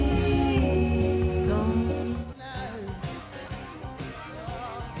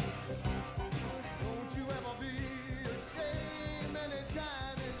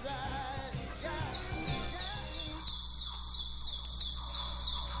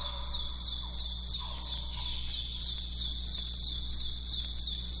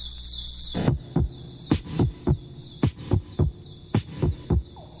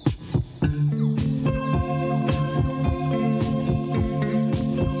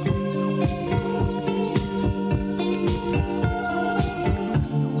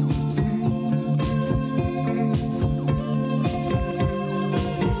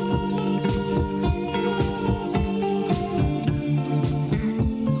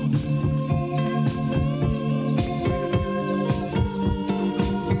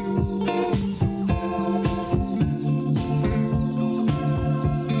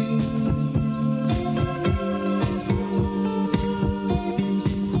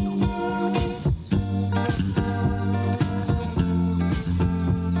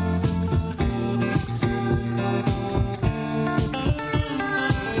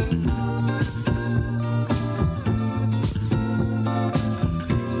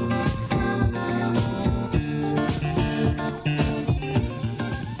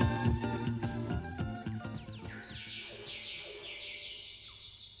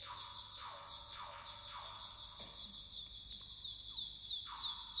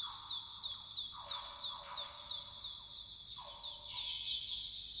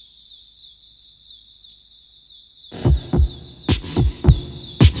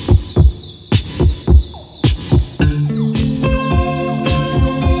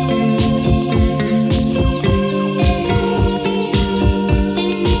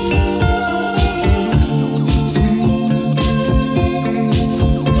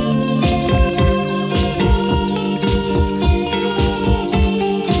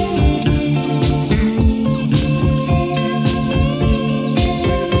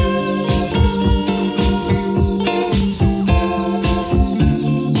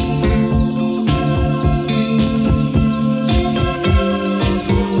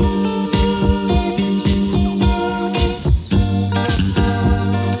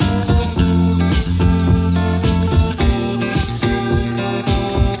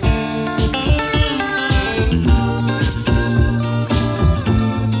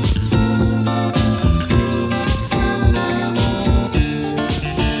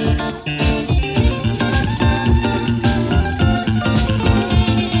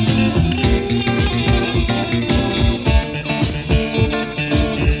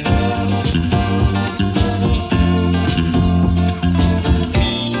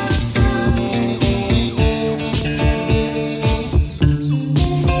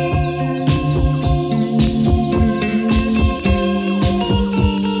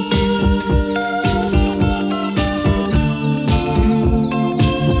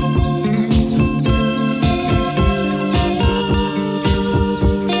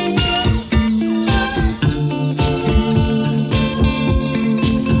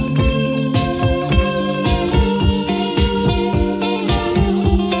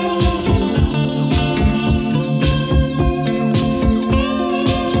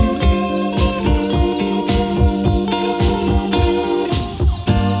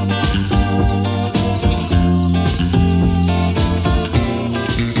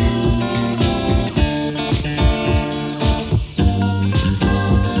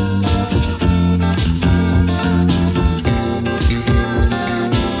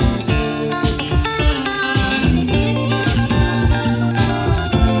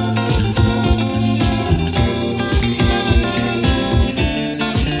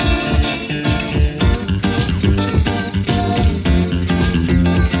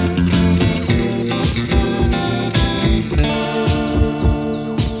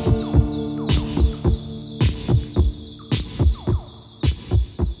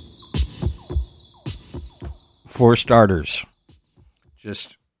for starters.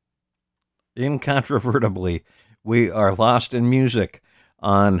 Just incontrovertibly, we are lost in music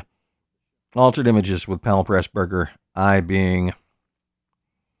on Altered Images with Pal Pressburger. I being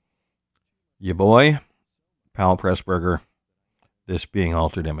your boy, Pal Pressburger. This being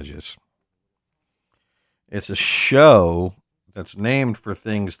Altered Images. It's a show that's named for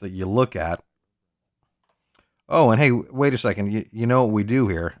things that you look at. Oh, and hey, wait a second. You know what we do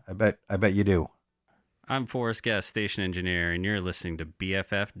here? I bet you do. I'm Forrest Guest, station engineer, and you're listening to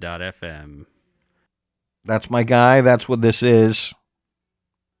BFF.FM. That's my guy. That's what this is.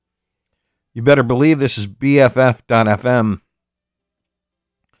 You better believe this is BFF.FM.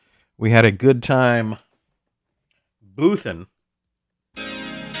 We had a good time boothin'.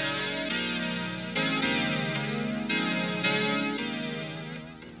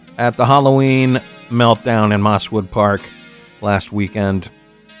 At the Halloween meltdown in Mosswood Park last weekend.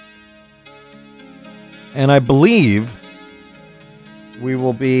 And I believe we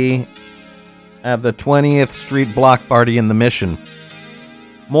will be at the 20th Street Block Party in the Mission.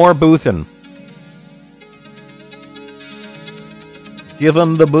 More boothin'. Give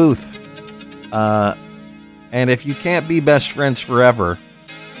them the booth. And if you can't be best friends forever,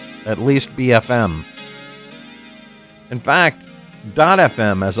 at least BFM. In fact,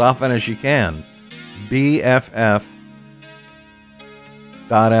 .fm as often as you can.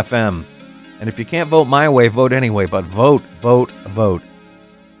 BFF.FM. And if you can't vote my way, vote anyway. But vote.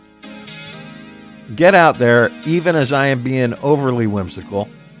 Get out there, even as I am being overly whimsical.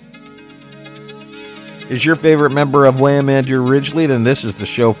 Is your favorite member of Wham Andrew Ridgely? Then this is the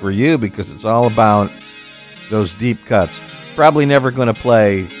show for you, because it's all about those deep cuts. Probably never going to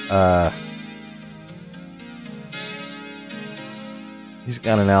play... he's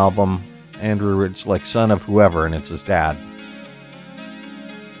got an album, Andrew, it's like Son of Whoever, and it's his dad.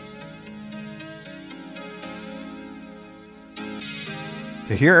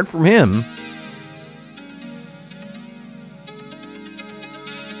 To hear it from him,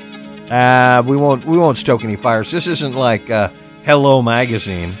 we won't stoke any fires. This isn't like Hello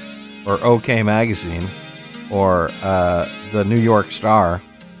Magazine or OK Magazine or the New York Star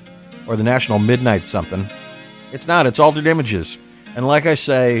or the National Midnight something. It's not. It's Altered Images. And like I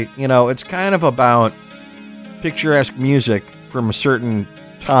say, it's kind of about picturesque music from a certain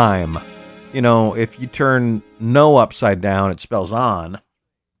time. If you turn no upside down, it spells on.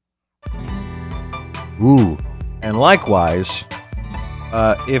 Ooh. And likewise,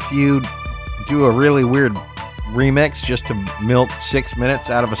 if you do a really weird remix just to milk 6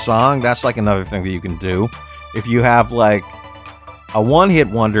 minutes out of a song, that's like another thing that you can do. If you have like a one-hit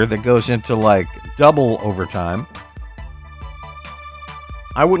wonder that goes into like double overtime,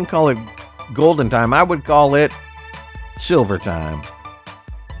 I wouldn't call it golden time. I would call it silver time.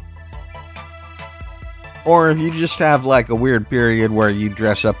 Or if you just have like a weird period where you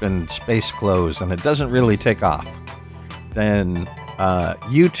dress up in space clothes and it doesn't really take off, then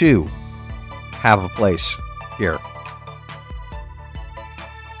you too have a place here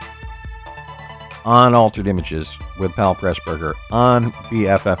on Altered Images with Pal Pressburger on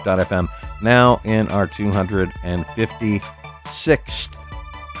BFF.FM, now in our 256th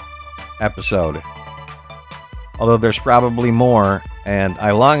episode. Although there's probably more, and I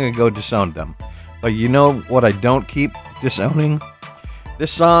long ago disowned them. But you know what I don't keep disowning?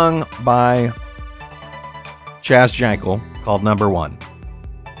 This song by Chaz Jankel called Number One.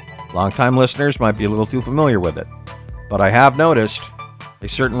 Longtime listeners might be a little too familiar with it, but I have noticed a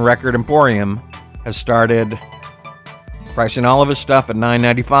certain record emporium has started pricing all of his stuff at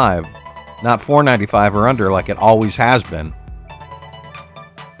 $9.95, not $4.95 or under like it always has been.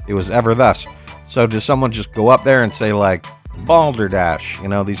 It was ever thus. So does someone just go up there and say like, Balderdash,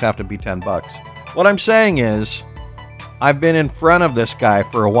 these have to be $10? What I'm saying is, I've been in front of this guy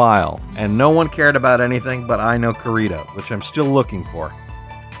for a while, and no one cared about anything but I Know Corrido, which I'm still looking for.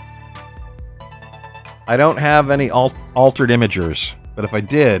 I don't have any altered imagers, but if I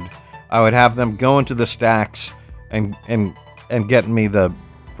did, I would have them go into the stacks and get me the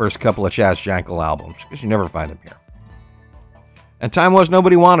first couple of Chaz Jankel albums, because you never find them here. And time was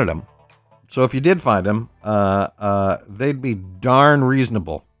nobody wanted them. So if you did find them, they'd be darn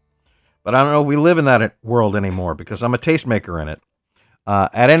reasonable. But I don't know if we live in that world anymore, because I'm a tastemaker in it.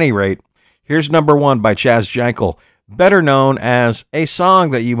 At any rate, here's Number One by Chaz Jankel, better known as a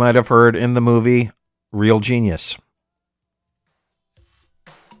song that you might have heard in the movie Real Genius.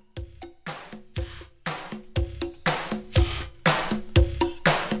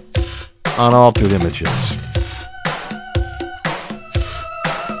 On Altered Images.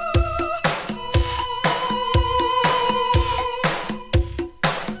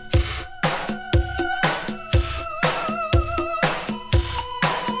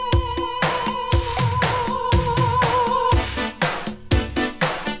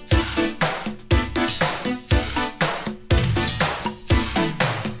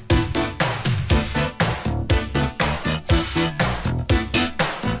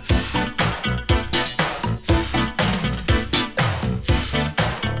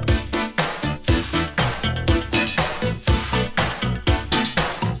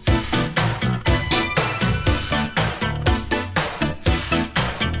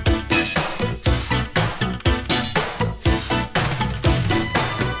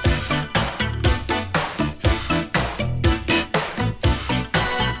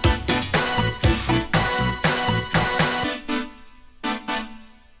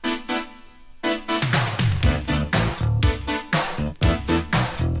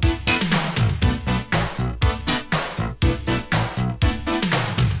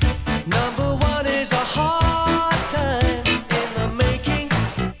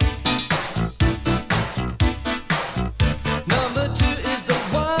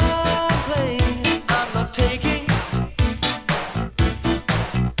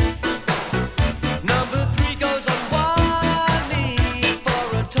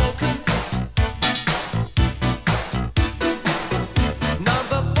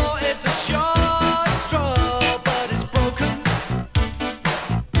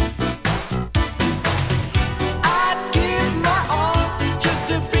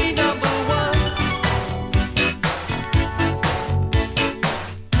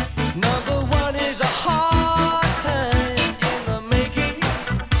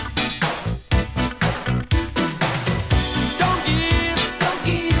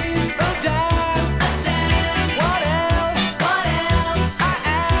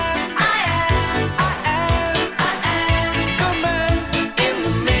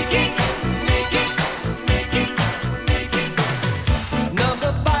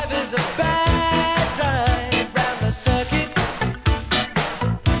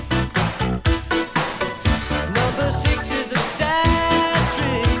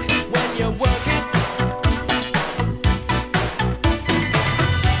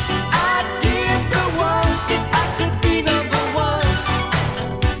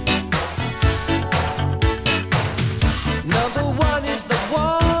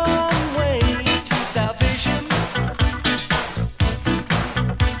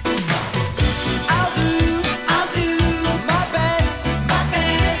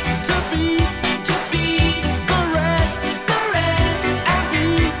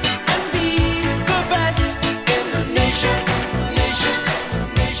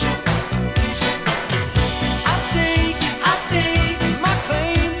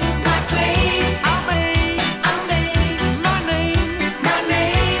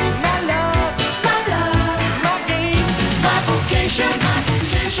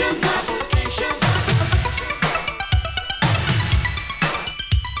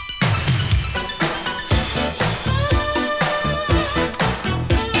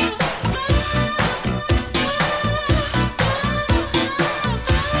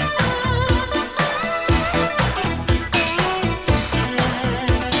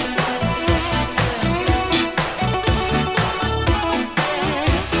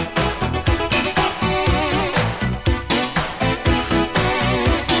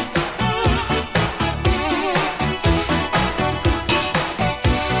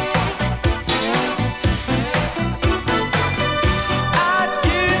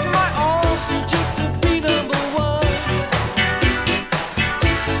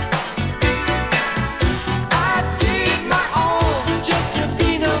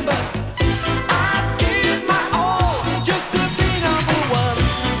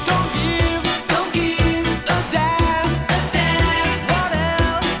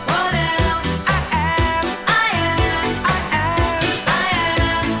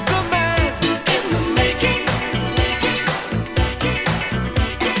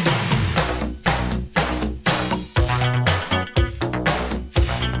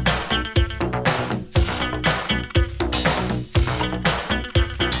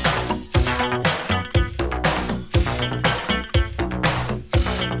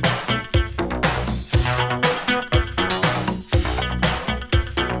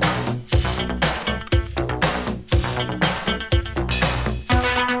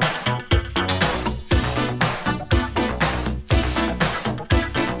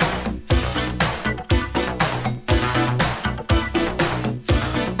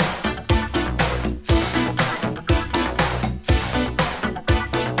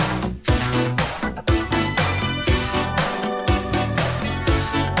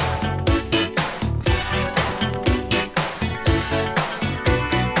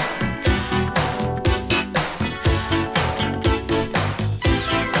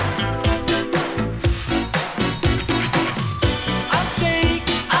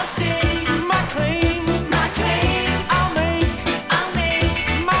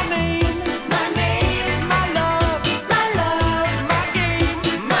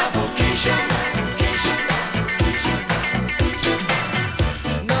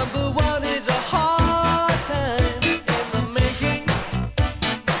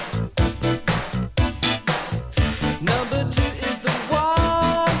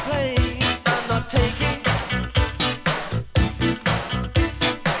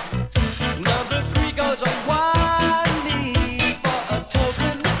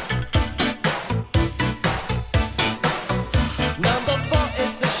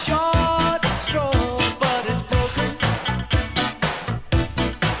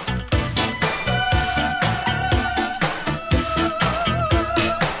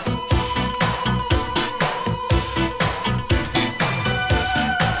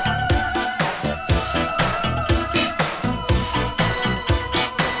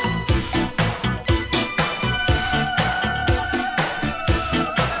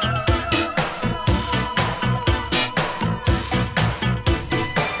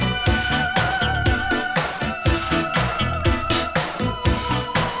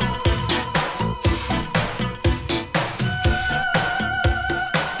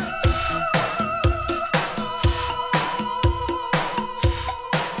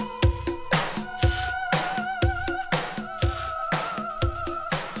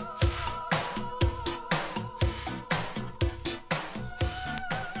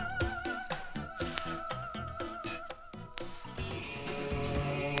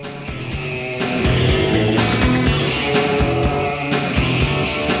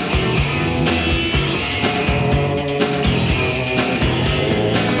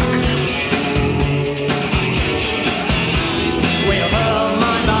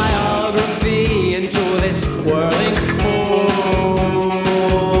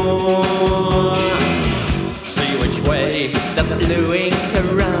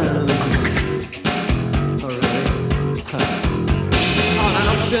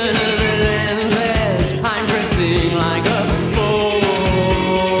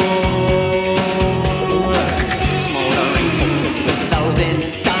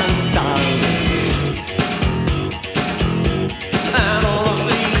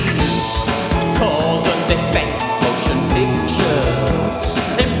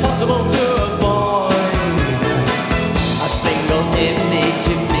 Impossible to avoid a single image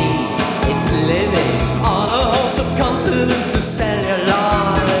in me.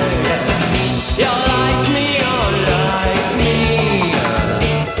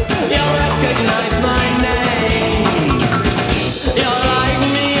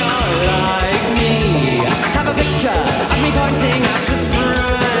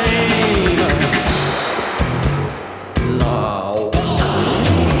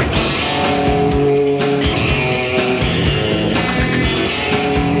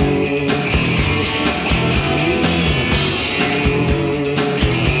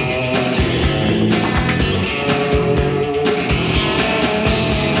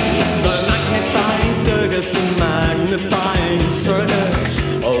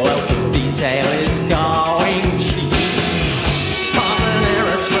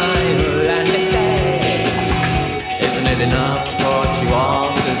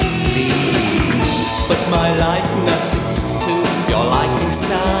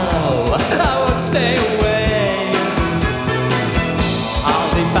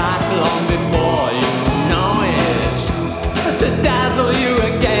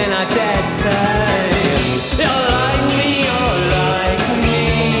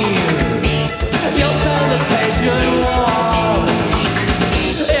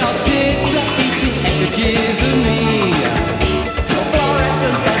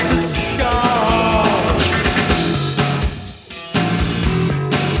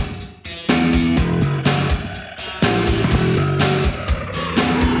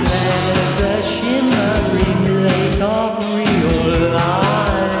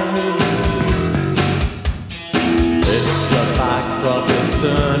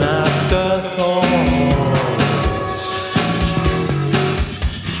 an afterthought.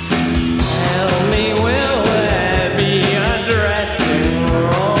 Tell me, will there be a dressing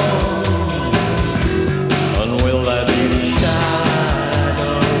room? And will there be shadows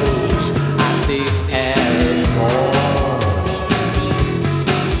at the airport?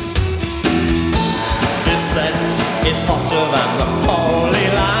 This scent is hotter than the Holy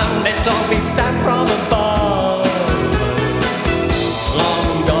Land. It all be stabbed from above. Long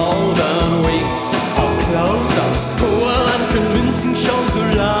golden weeks of close-ups, cruel and convincing shows of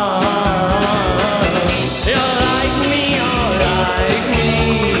love. You're like me, you're like me.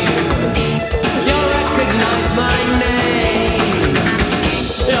 You recognize my name.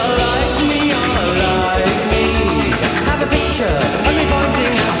 You're like me, you're like me. Have a picture of me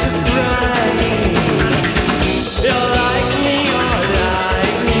pointing out to frame. You're like me, you're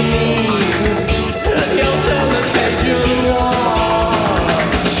like me. You'll turn the page and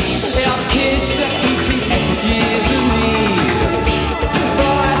watch. Your kids are eating effigies of me.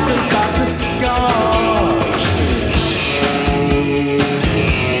 Boys have got to scotch.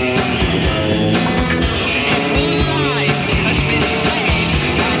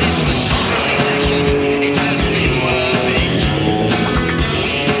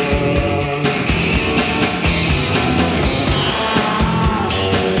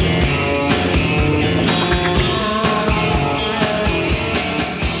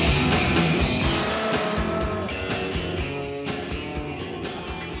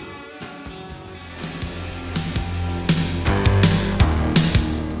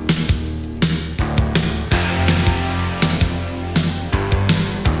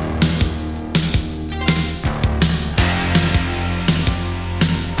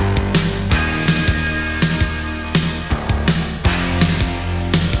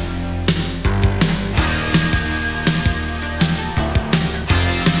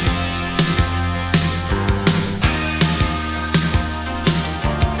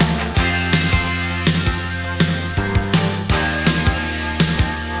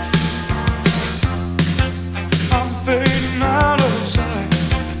 I'm fading out of sight.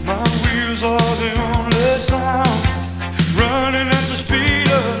 My wheels are the only sound. Running at the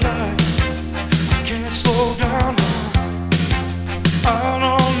speed of light. I can't slow down now. Out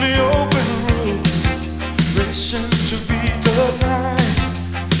on the open road, racing to beat the line.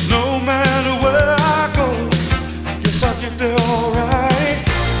 No matter where I go, I guess I'll get there alright.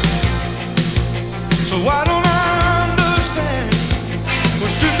 So why don't I understand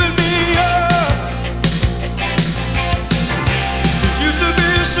what's tripping me up? It used to be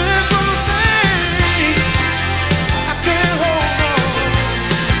a simple thing.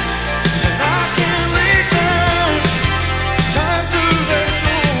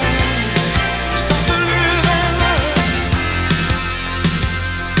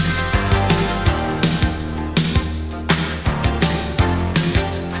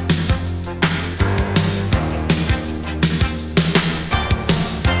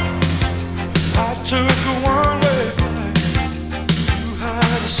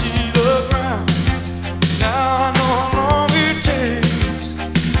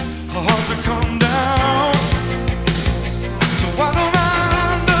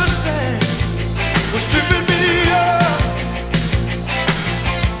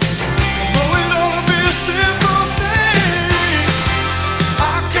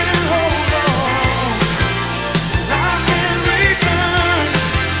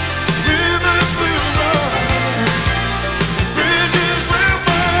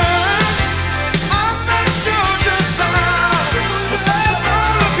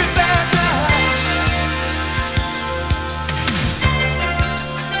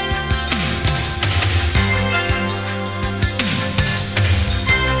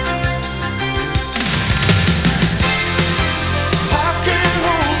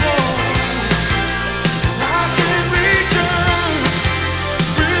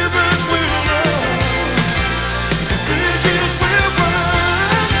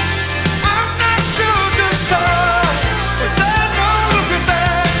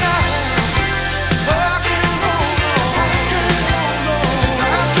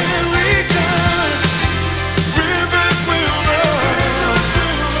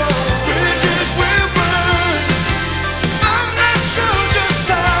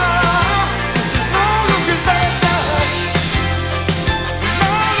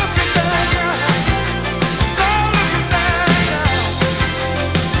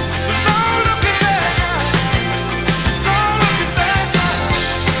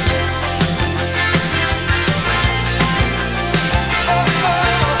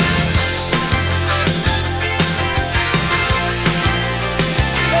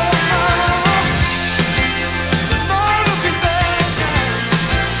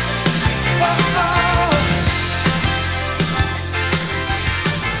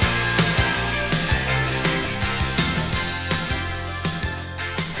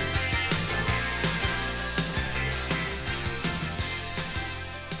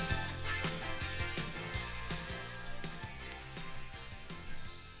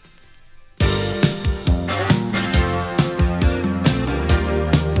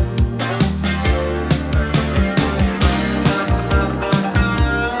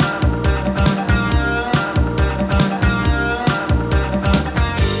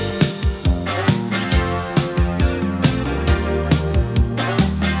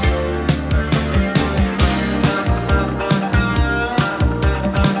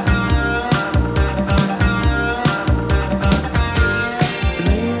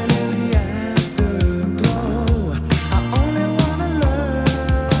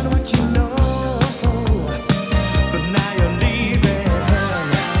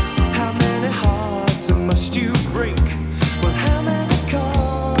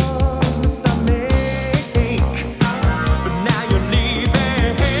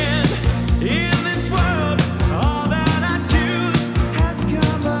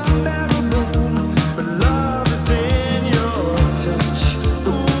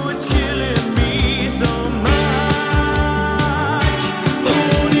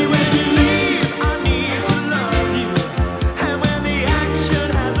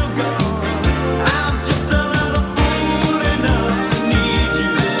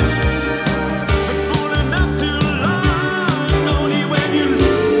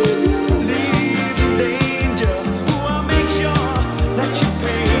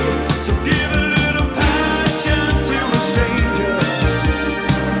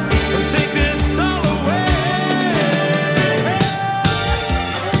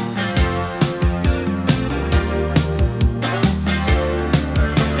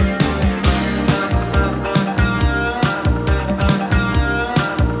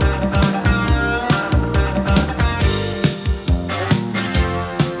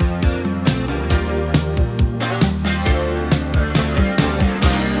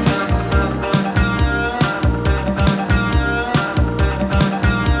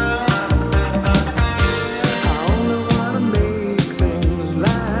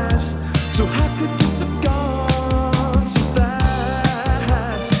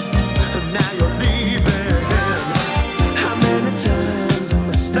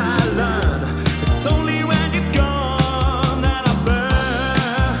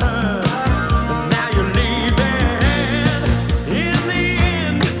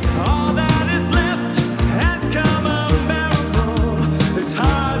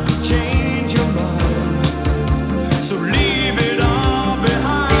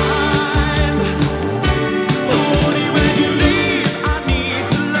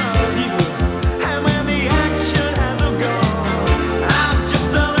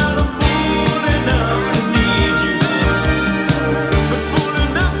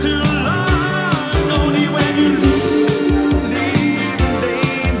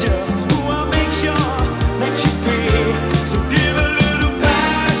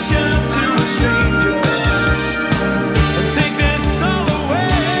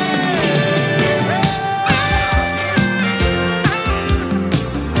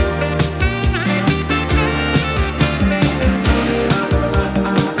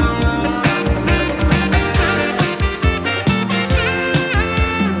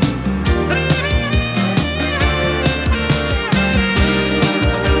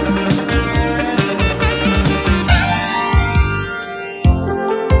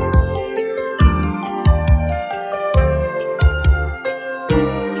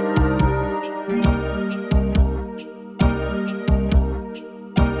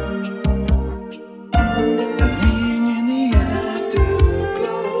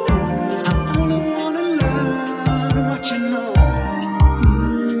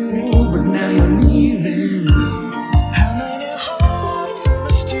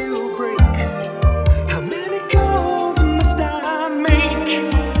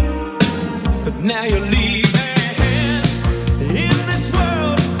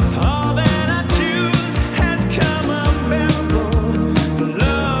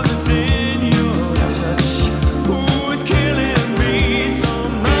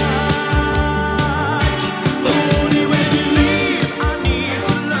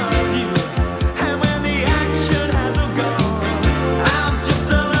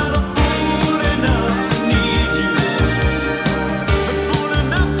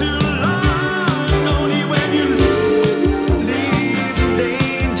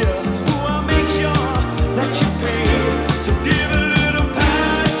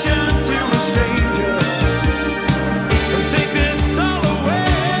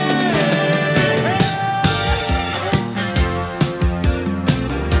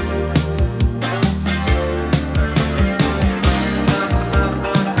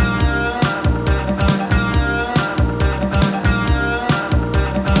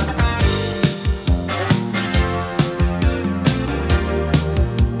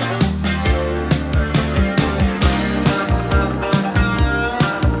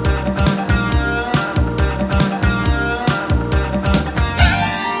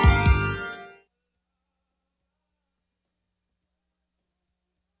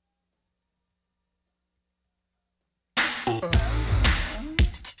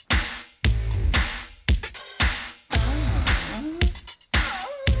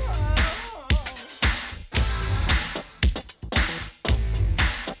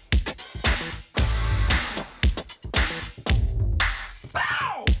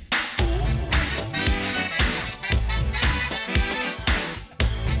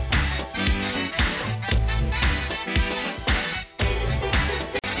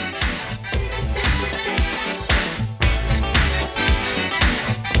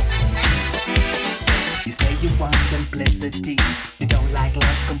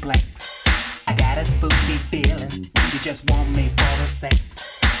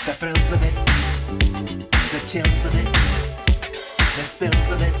 thrills of it, the chills of it, the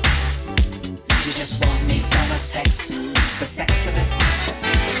spills of it. You just want me for the sex of it. The sex of it.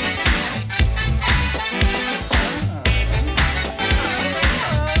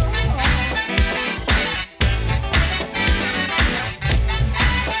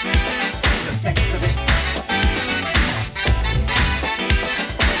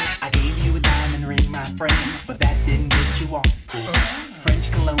 I gave you a diamond ring, my friend, but that didn't get you off.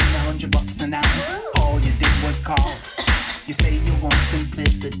 French cologne, $100 an ounce. All you did was call. You say you want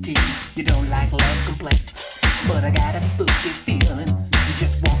simplicity, you don't like love complex, but I got a spooky feeling. You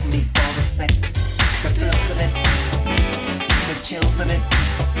just want me for the sex, the thrills of it, the chills of it,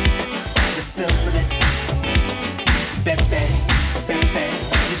 the spills of it. Baby, baby,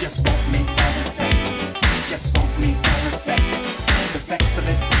 you just want me for the sex, just want me for the sex of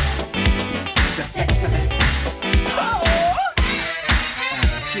it, the sex of it.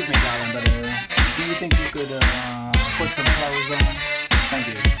 Excuse me, darling, but do you think you could put some clothes on? Thank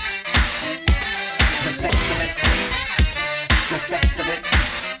you. The sex of it. The sex of it.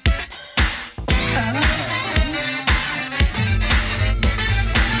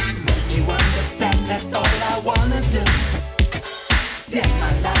 Don't you understand? That's all I wanna do. Damn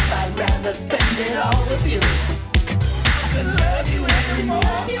my life, I'd rather spend it all with you. I couldn't love you anymore. I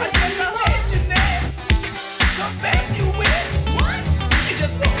guess I'll hate you next. Confess you wish. You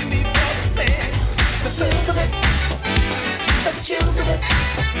just want me for the sex. The thrills of it. The chills of it,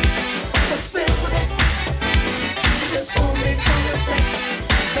 the spills of it. You just want me for the sex.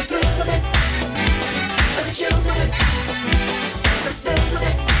 The thrills of it, the chills of it, the spills of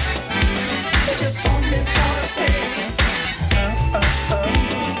it. You just want me for the sex.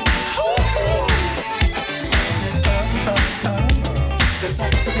 The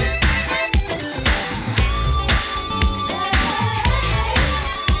sex of it.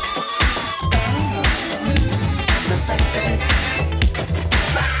 The sex of it.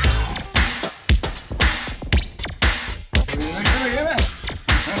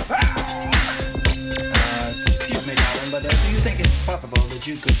 Excuse me, darling, but do you think it's possible that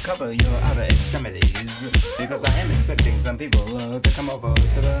you could cover your outer extremities? Because I am expecting some people to come over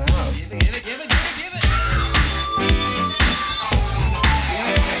to the house.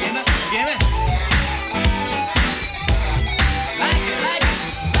 Give it.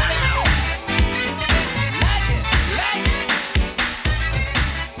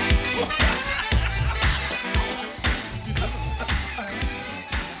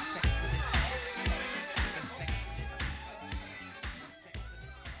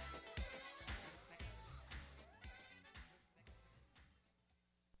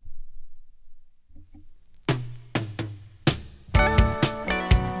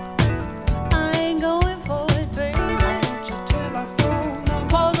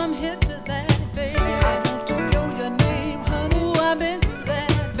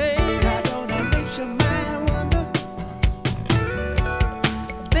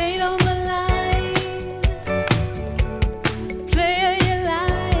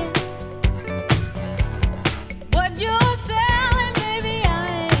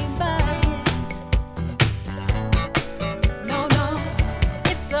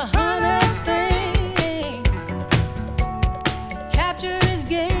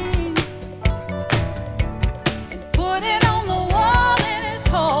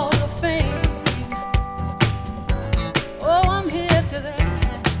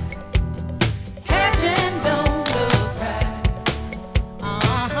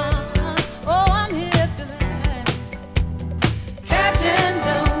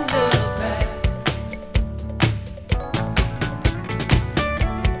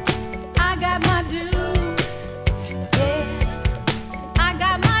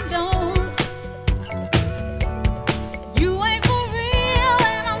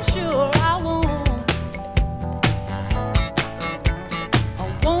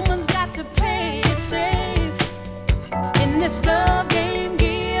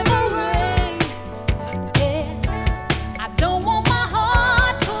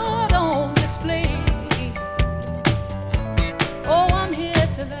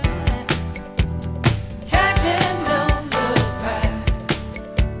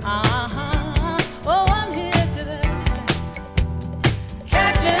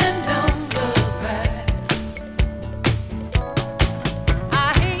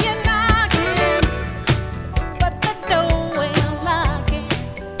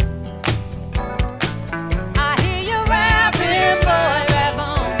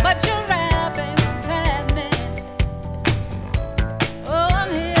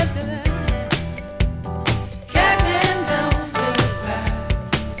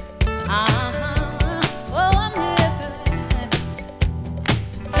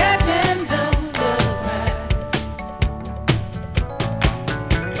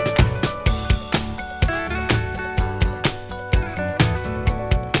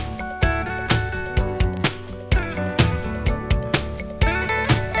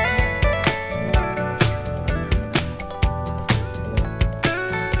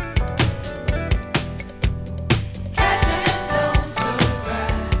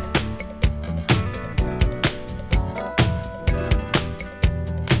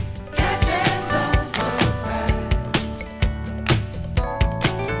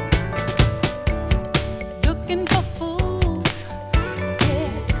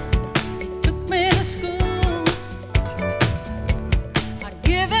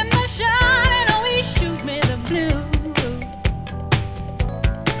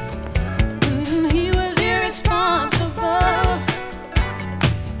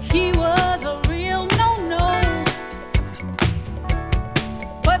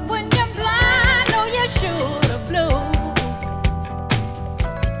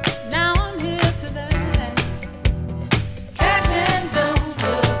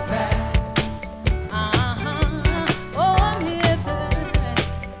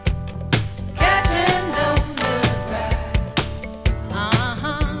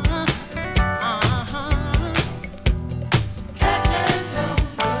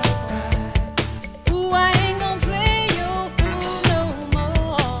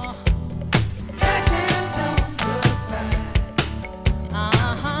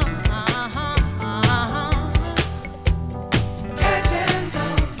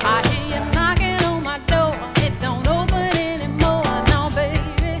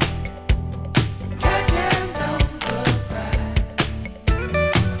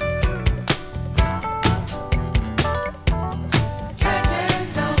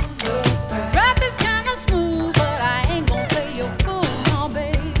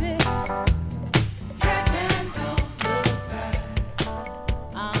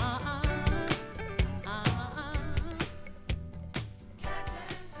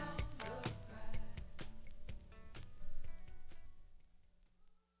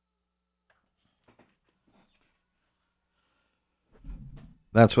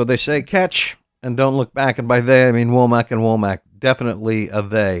 That's what they say. Catch and don't look back. And by they, I mean Womack and Womack. Definitely a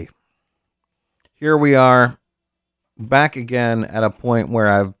they. Here we are, back again at a point where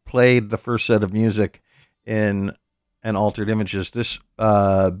I've played the first set of music in an altered images. This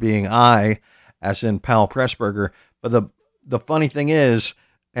being I, as in Pal Pressburger. But the funny thing is,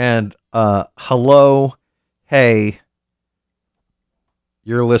 and hello, hey,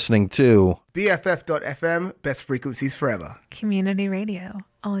 you're listening to BFF.FM, best frequencies forever. Community radio.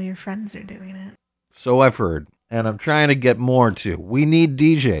 All your friends are doing it. So I've heard, and I'm trying to get more to. We need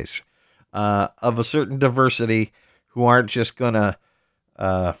DJs of a certain diversity who aren't just going to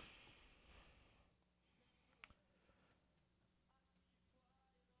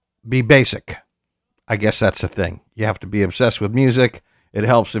be basic. I guess that's the thing. You have to be obsessed with music. It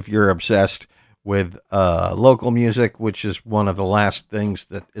helps if you're obsessed with local music, which is one of the last things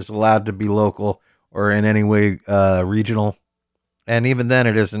that is allowed to be local or in any way regional. And even then,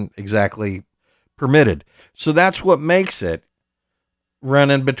 it isn't exactly permitted. So that's what makes it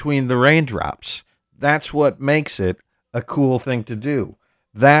running between the raindrops. That's what makes it a cool thing to do.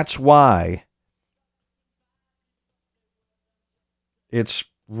 That's why it's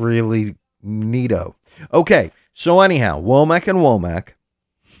really neato. Okay, so anyhow, Womack and Womack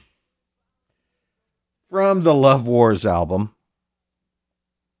from the Love Wars album.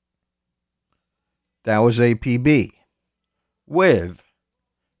 That was APB with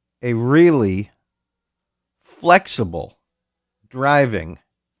a really flexible driving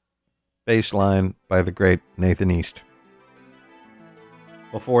bass line by the great Nathan East.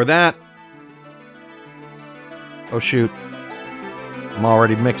 Before that, oh shoot, I'm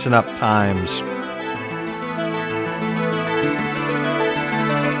already mixing up times.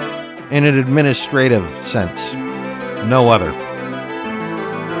 In an administrative sense, no other.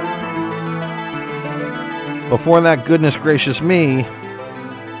 Before that, goodness gracious me,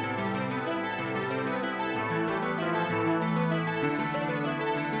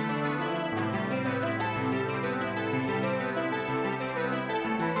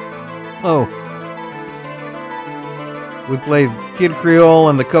 oh, we played Kid Creole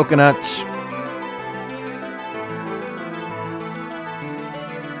and the Coconuts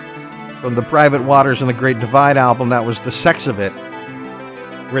from the Private Waters and the Great Divide album. That was The Sex of It,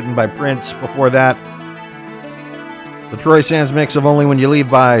 written by Prince. Before that, the Troy Sands mix of Only When You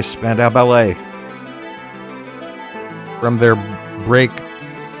Leave by Spandau Ballet from their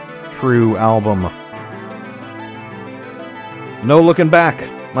Breakthrough album. No Looking Back,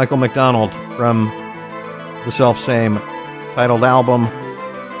 Michael McDonald from the self-same titled album.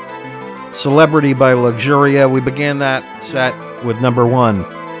 Celebrity by Luxuria. We began that set with number one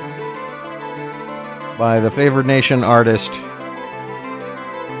by the Favored Nation artist,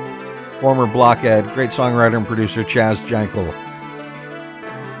 former Blockhead, great songwriter and producer Chaz Jankel.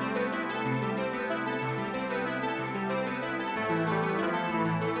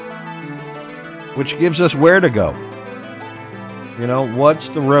 Which gives us where to go. You know, what's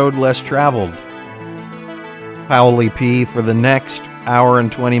the road less traveled? Powley P for the next hour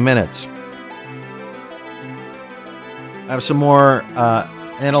and 20 minutes. I have some more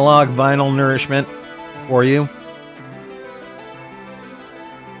analog vinyl nourishment for you.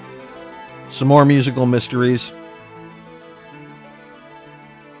 Some more musical mysteries.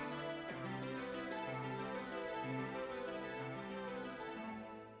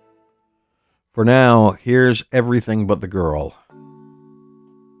 For now, here's Everything But the Girl.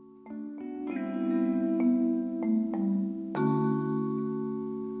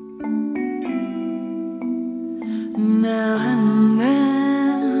 Now and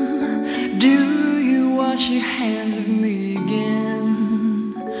then, do you wash your hands of me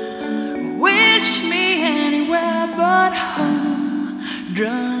again? Wish me anywhere but home,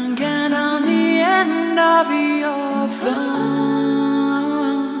 drunk and on the end of your phone.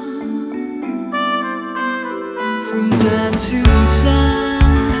 From time to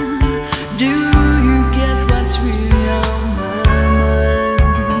time, do you guess what's really on my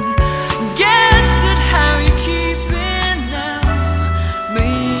mind? Guess that how you keep it now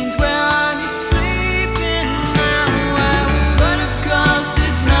means where are you sleeping now? But of course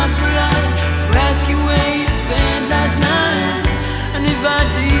it's not polite to ask you where you spent last night. And if I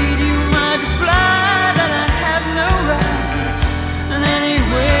did, you might reply that I have no right. And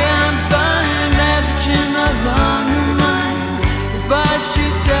anyway, I'm fine, glad that you're no longer mine.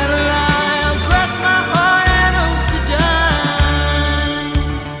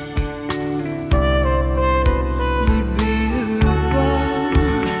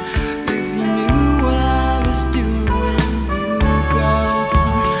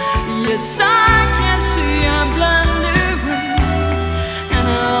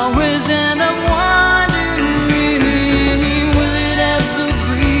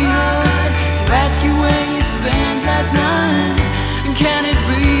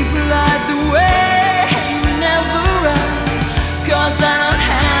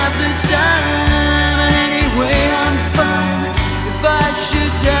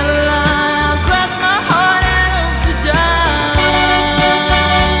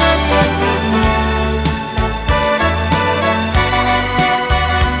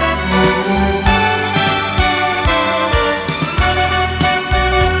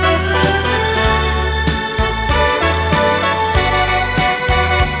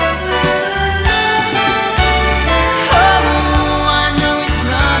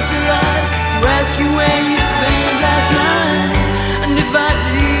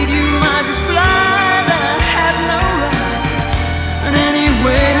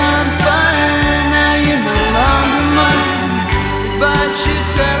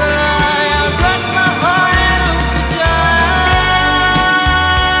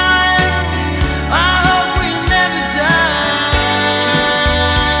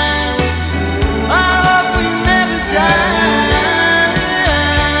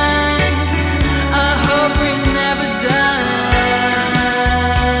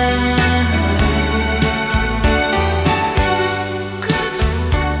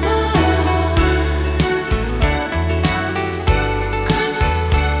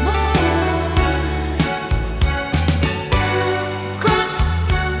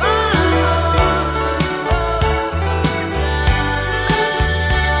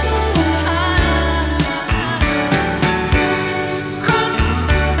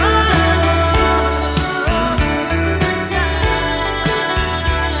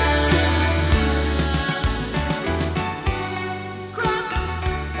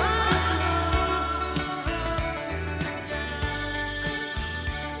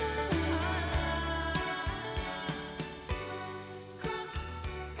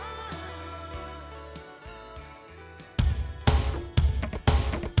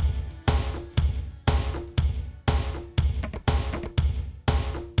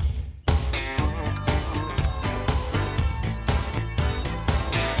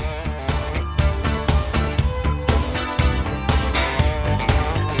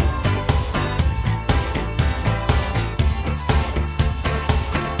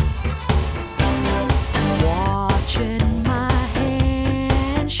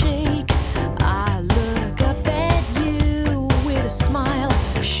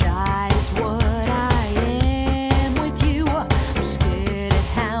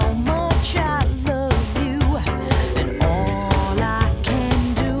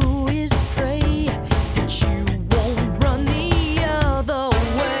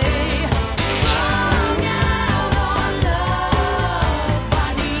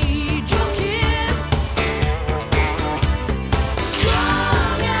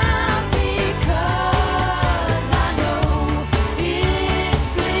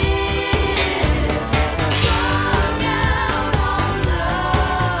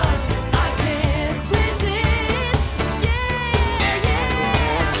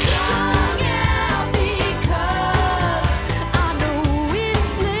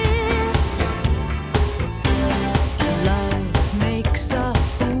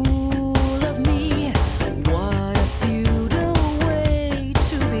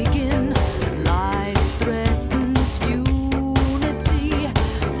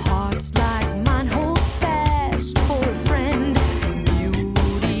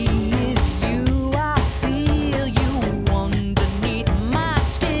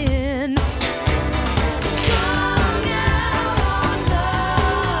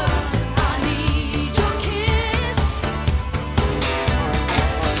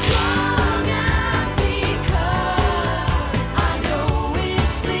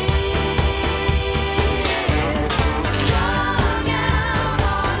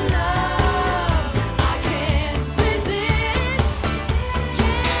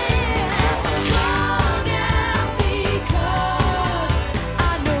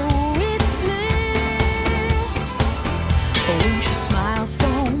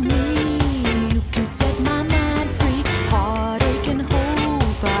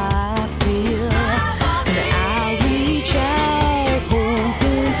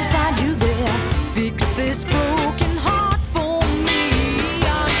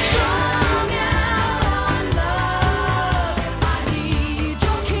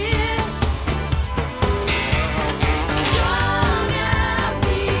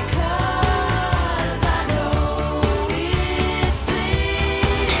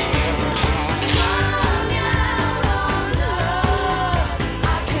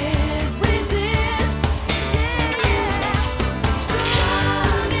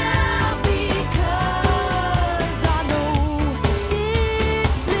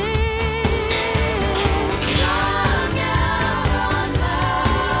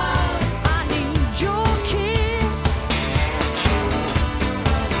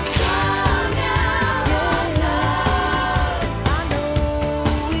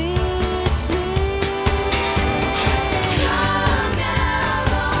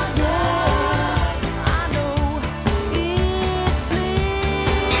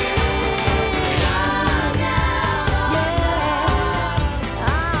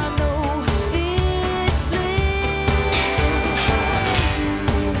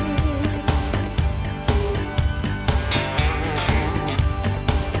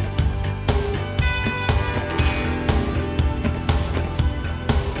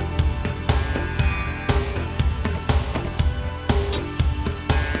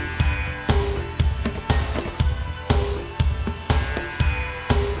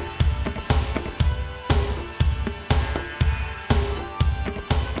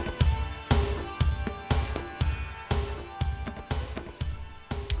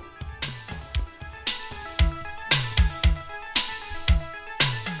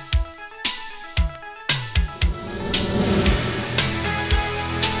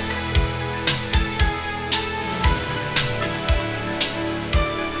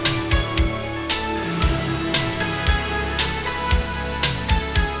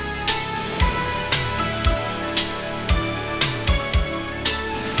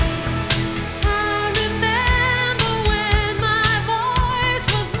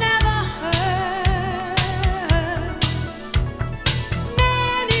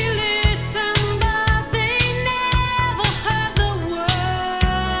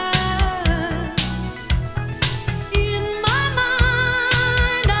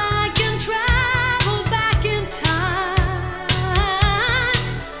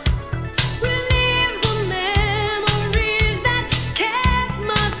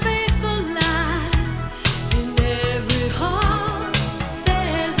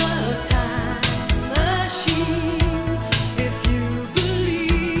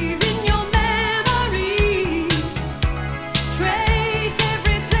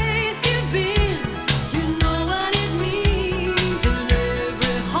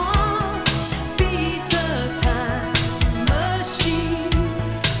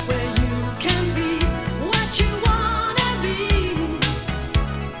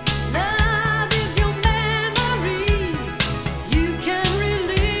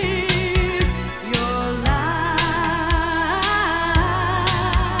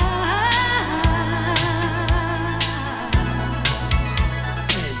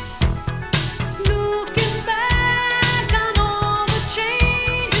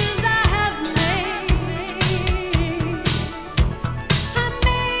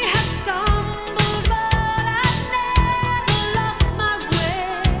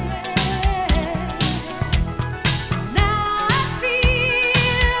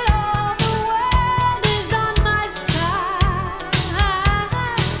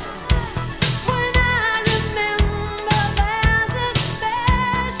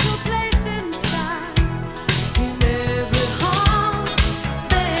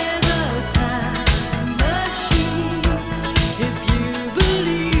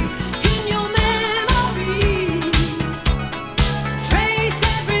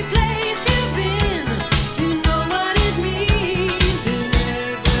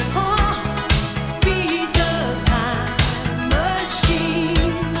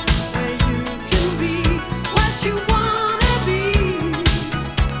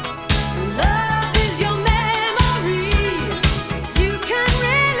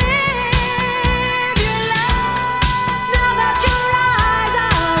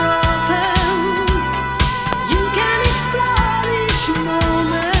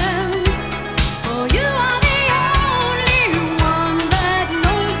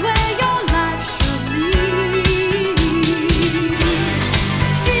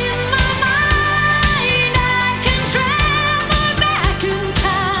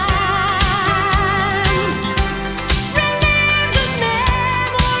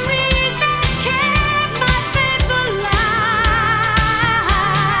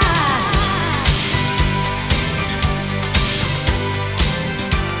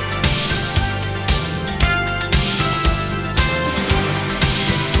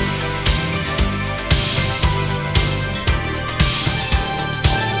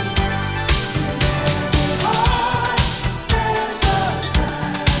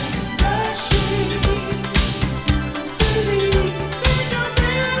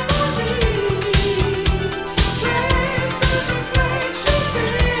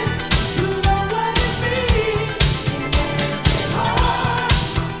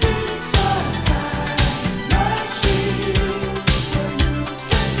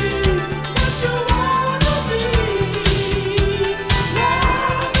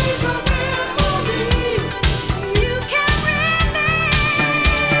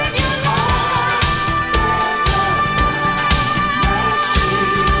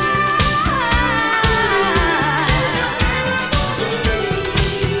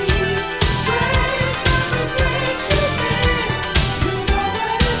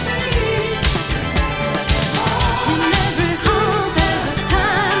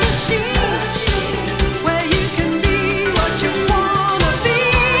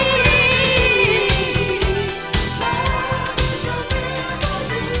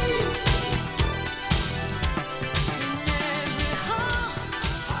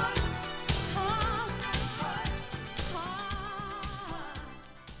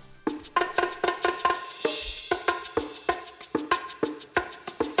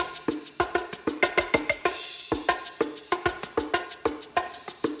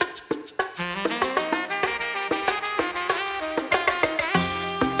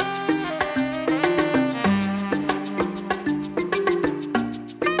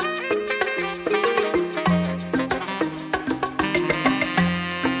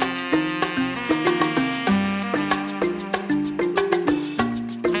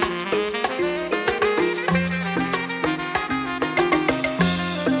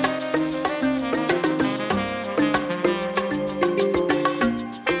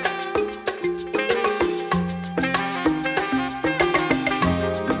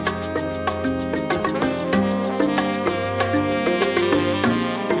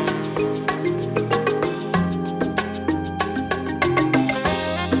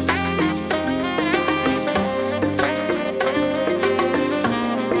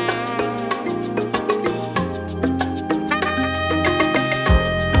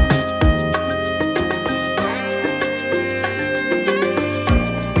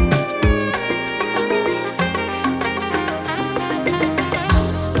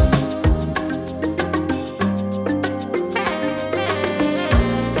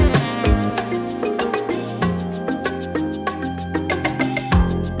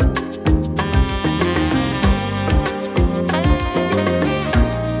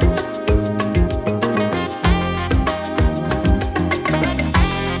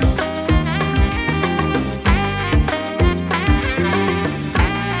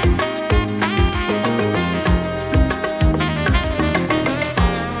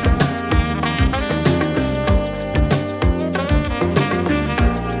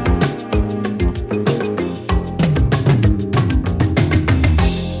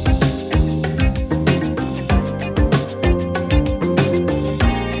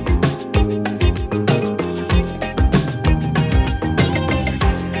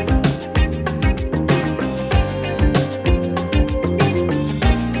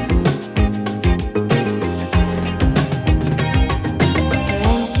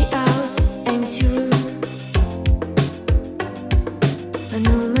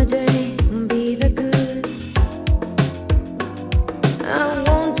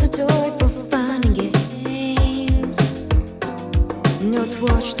 not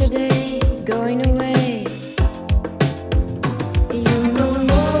watch the day going away. You know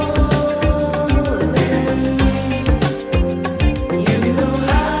more than me. You know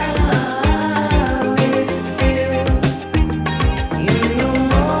how it feels. You know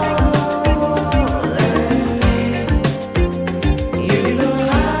more than me. You know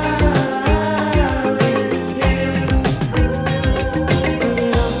how it feels.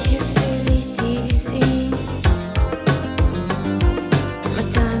 Get off your silly TV scene. My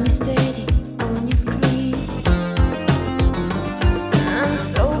time is steady on your screen. I'm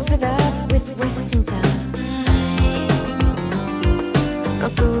so fed up with wasting time. I'll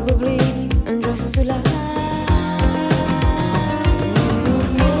probably undress to lie. You know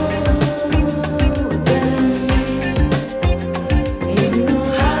more than me. You know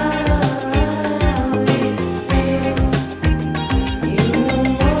how it feels. You know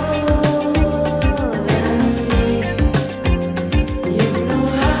more than me. You know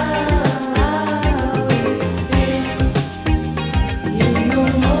how it feels. You know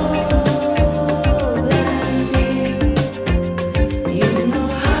more than me. You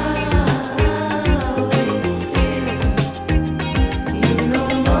know how it feels. You know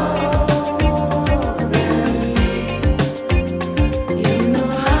more than me.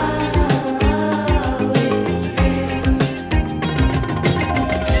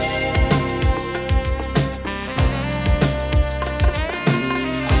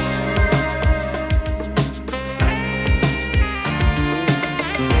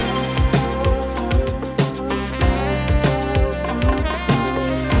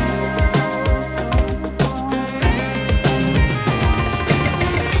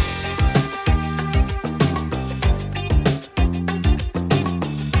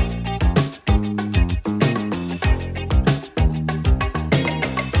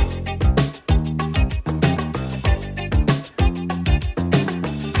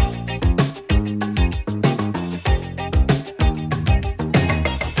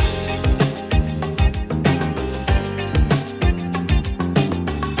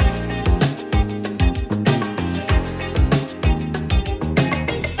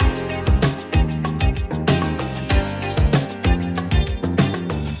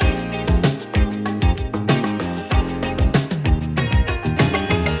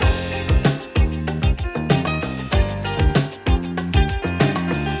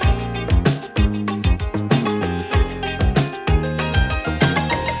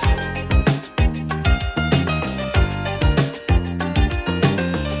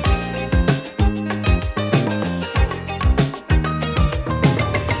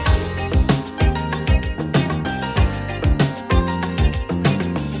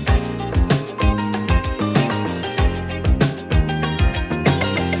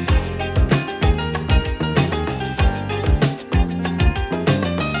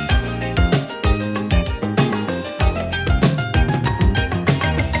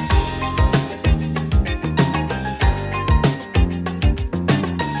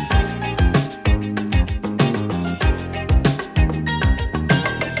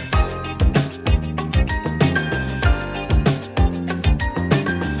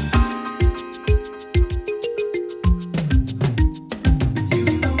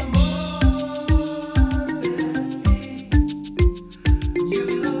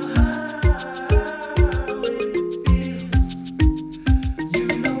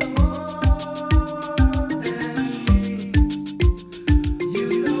 You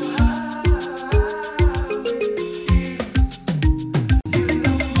know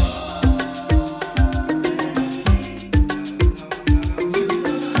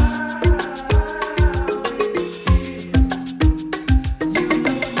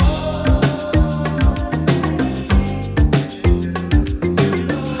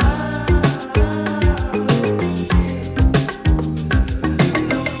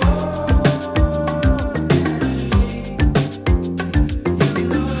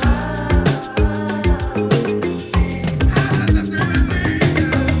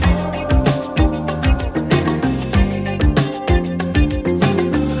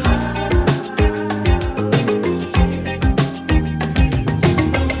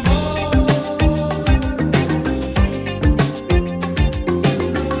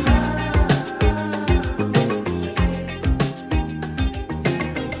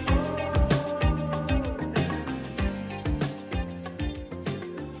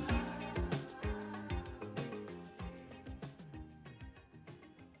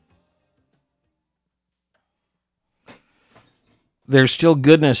there's still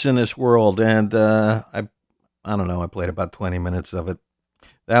goodness in this world, and I don't know. I played about 20 minutes of it.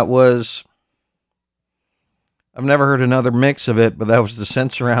 That was I've never heard another mix of it, but that was the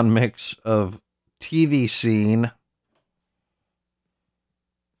Sense Around mix of TV Scene.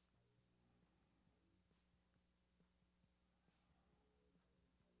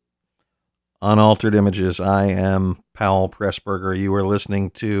 Unaltered Images. I am Powell Pressburger. You are listening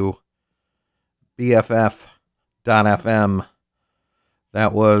to BFF.FM.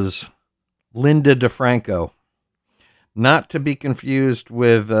 That was Linda DeFranco. Not to be confused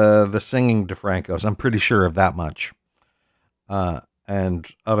with the singing DeFrancos. I'm pretty sure of that much. And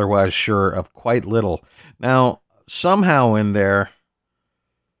otherwise sure of quite little. Now, somehow in there,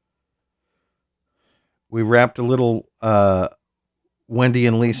 we wrapped a little Wendy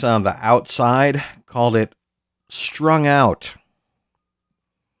and Lisa on the outside, called it Strung Out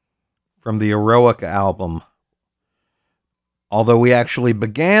from the Eroica album. Although we actually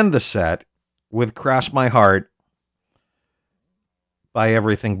began the set with Cross My Heart by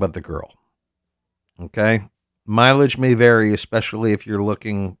Everything But the Girl. Okay? Mileage may vary, especially if you're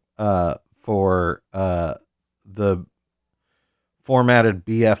looking for the formatted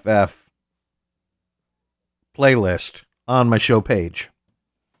BFF playlist on my show page.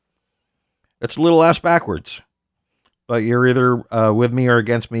 It's a little ass backwards, but you're either with me or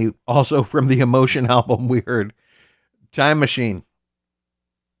against me. Also from the Emotion album, we heard Time Machine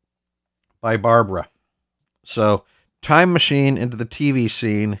by Barbara. So, Time Machine into the TV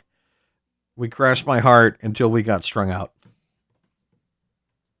scene. We crashed my heart until we got strung out.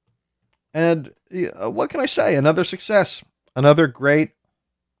 And what can I say? Another success. Another great.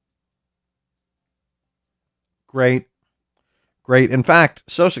 In fact,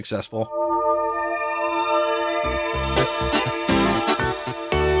 so successful.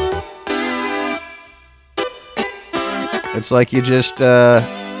 It's like you just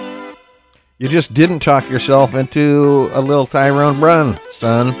didn't talk yourself into a little Tyrone Brun,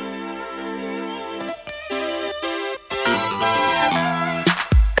 son.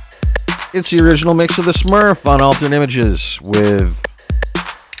 It's the original mix of the Smurf on Altered Images with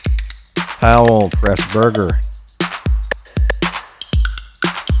Powell Pressburger.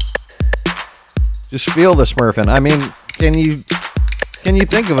 Just feel the Smurfing. I mean, can you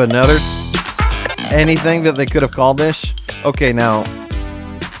think of anything that they could have called this? Okay, now,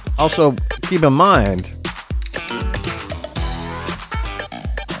 also keep in mind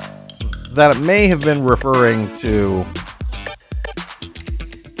that it may have been referring to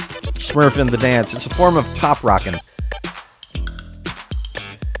Smurfing the dance. It's a form of top rocking.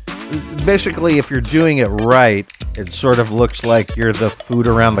 Basically, if you're doing it right, it sort of looks like you're the food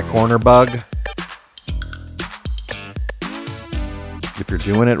around the corner bug. If you're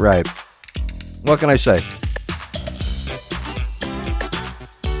doing it right. What can I say?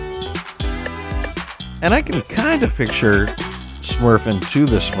 And I can kind of picture Smurfing to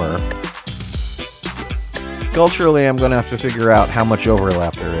the Smurf. Culturally, I'm going to have to figure out how much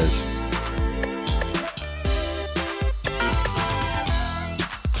overlap there is.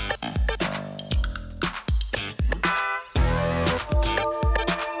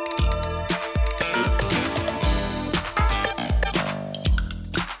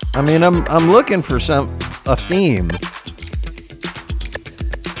 I mean, I'm looking for a theme,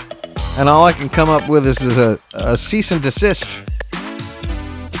 and all I can come up with is a cease and desist.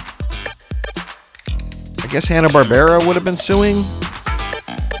 I guess Hanna-Barbera would have been suing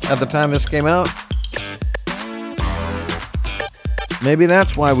at the time this came out. Maybe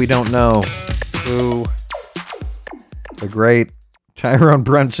that's why we don't know who the great Tyrone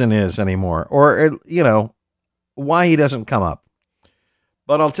Brunson is anymore, or why he doesn't come up.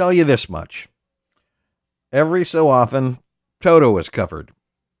 But I'll tell you this much. Every so often, Toto is covered.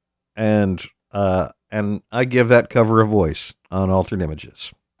 And I give that cover a voice on Altered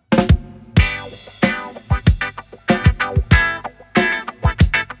Images.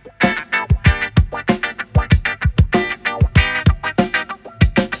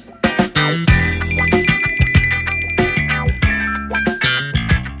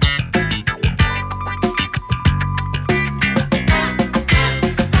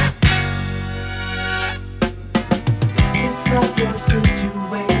 It's not your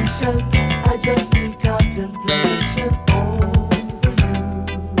situation. I just need contemplation over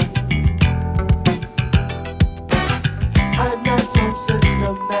you.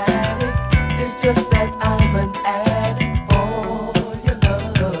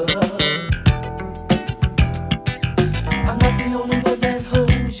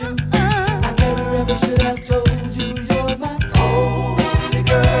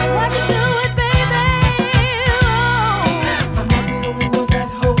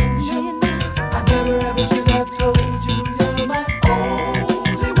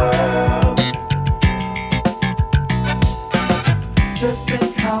 Just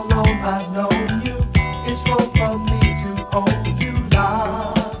think how long I've known you. It's wrong for me to own you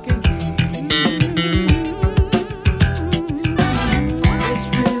lock and key. It's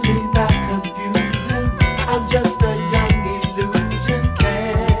really not confusing. I'm just a young illusion,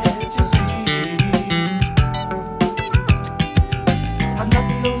 can't you see? I'm not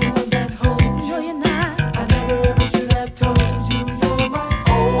the only one that holds you. No, you're not. I never ever should have told you you're my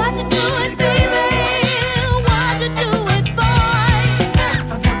own. Why'd you do it, baby? Why'd you do it, boy?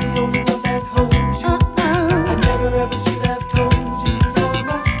 I'm not the only one that holds you. I never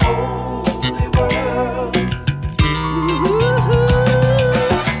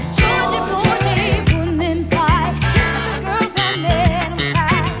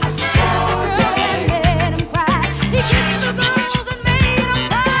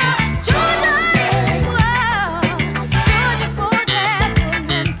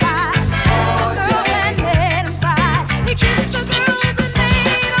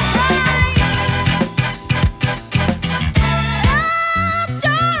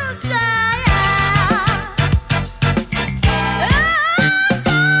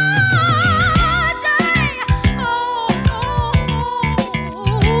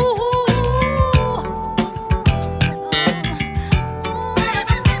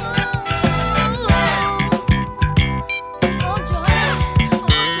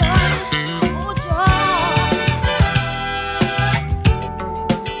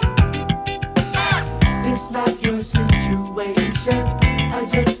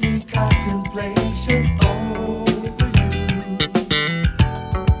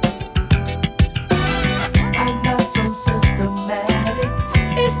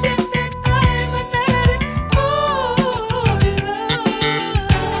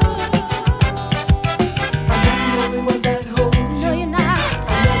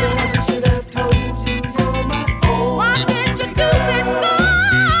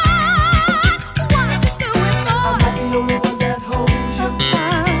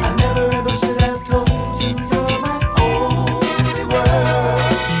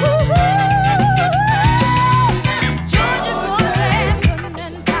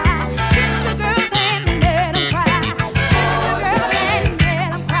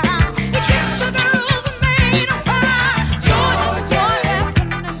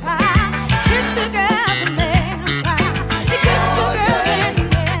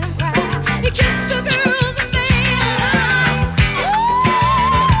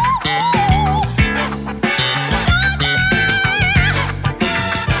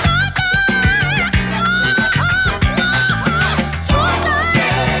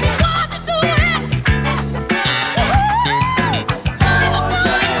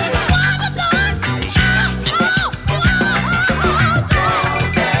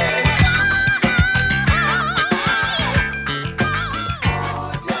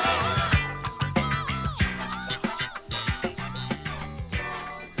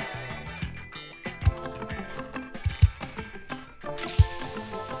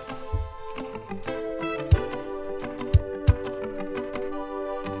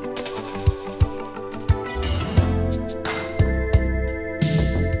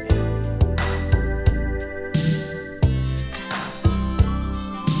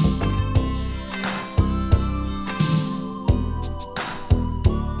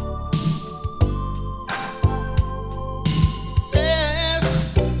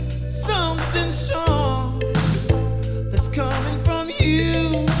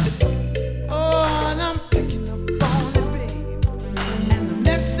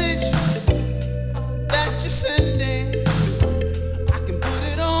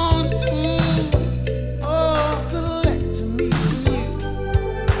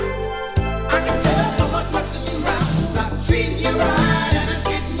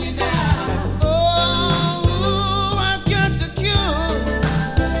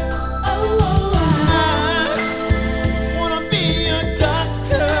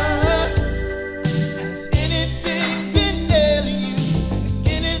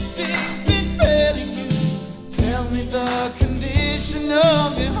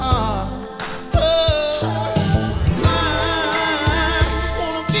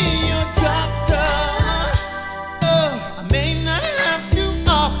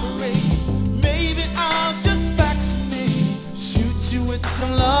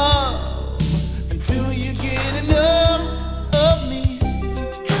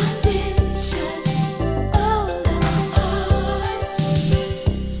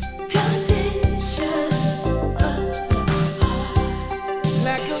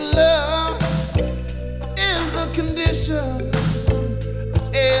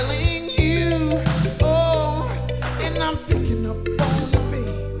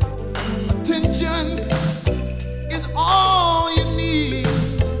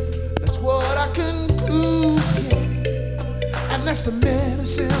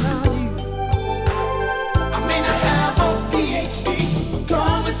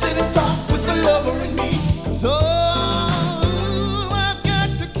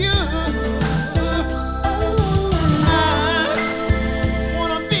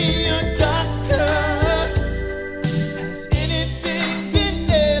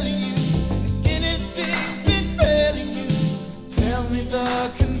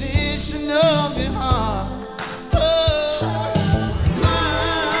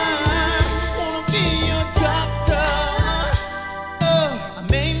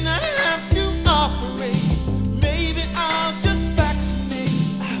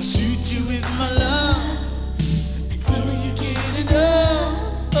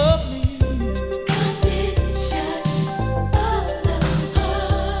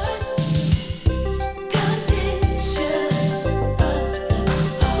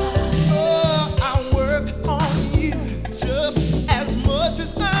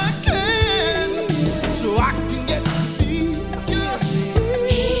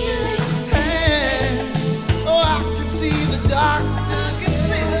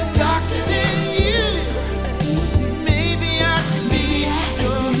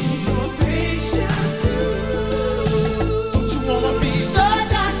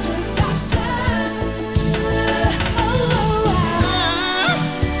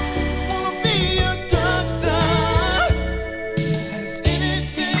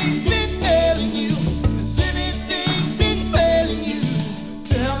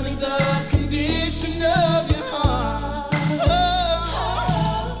me the condition of your heart.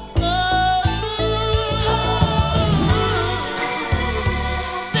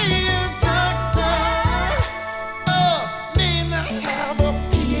 Dear doctor, may not have a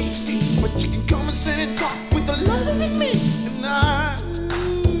PhD, but you can come and sit and talk with the lover in me, and I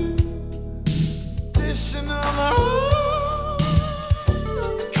condition of my heart.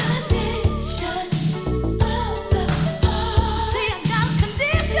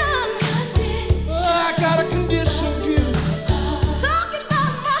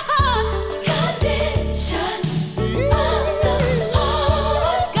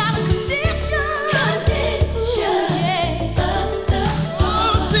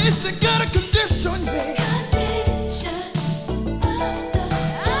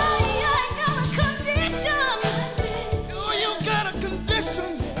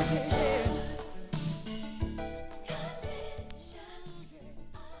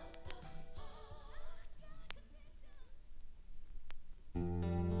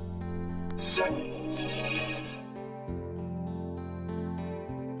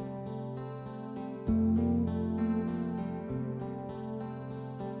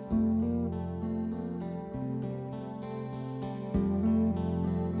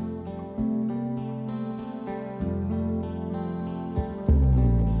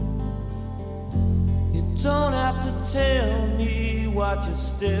 Don't have to tell me what you're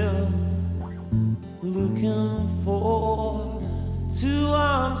still looking for. 2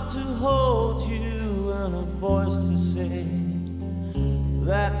 arms to hold you and a voice to say,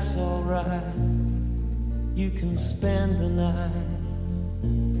 that's alright, you can spend the night.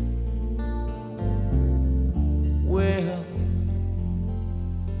 Well,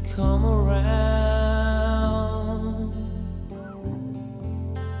 come around.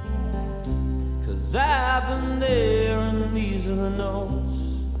 I've been there, and these are the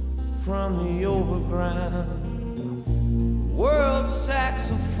notes from the overground. The World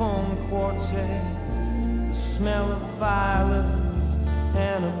Saxophone Quartet, the smell of violets,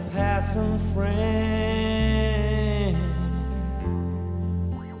 and a passing friend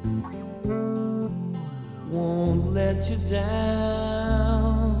won't let you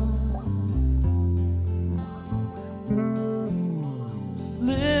down.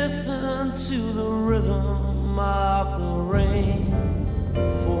 Listen to the rhythm of the rain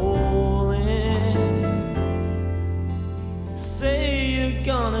falling. Say you're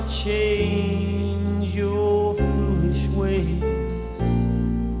gonna change your foolish ways.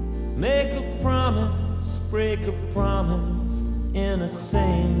 Make a promise, break a promise in a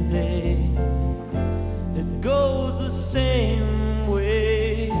same day. It goes the same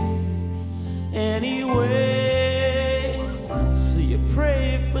way anyway.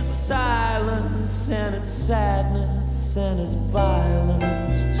 Pray for silence and its sadness and its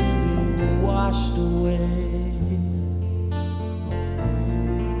violence to be washed away.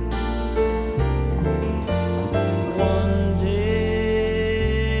 One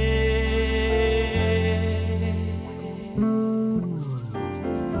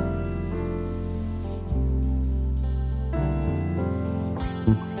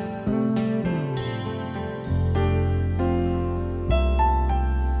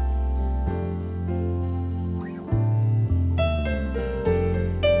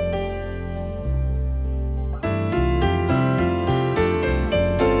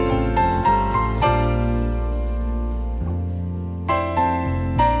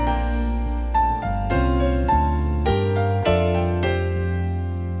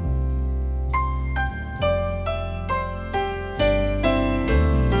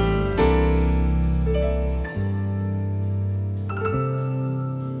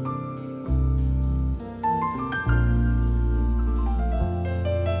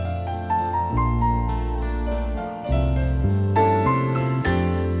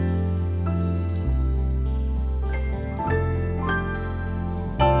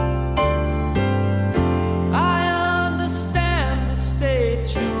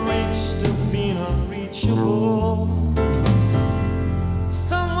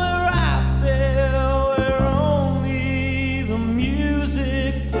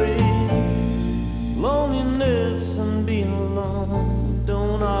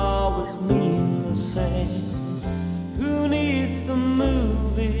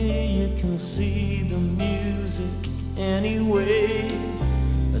anyway.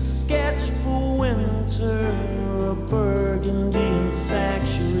 A sketch for winter, a burgundy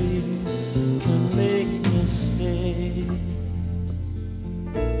sanctuary can make me stay.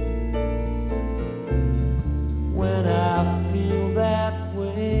 When I feel that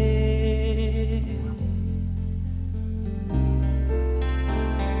way,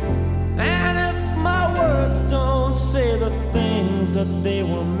 that they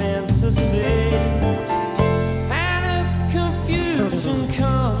were meant to say. And if confusion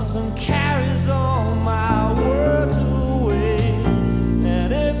comes and carries all my words away,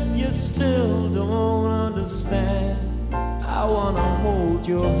 and if you still don't understand, I wanna hold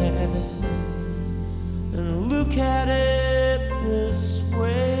your hand and look at it this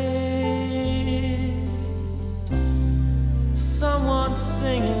way. Someone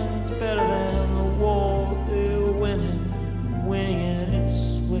singing's better than the war they're winning. Wing it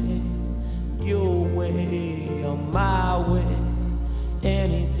its way, your way or my way,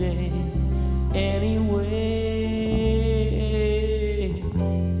 any day, anyway.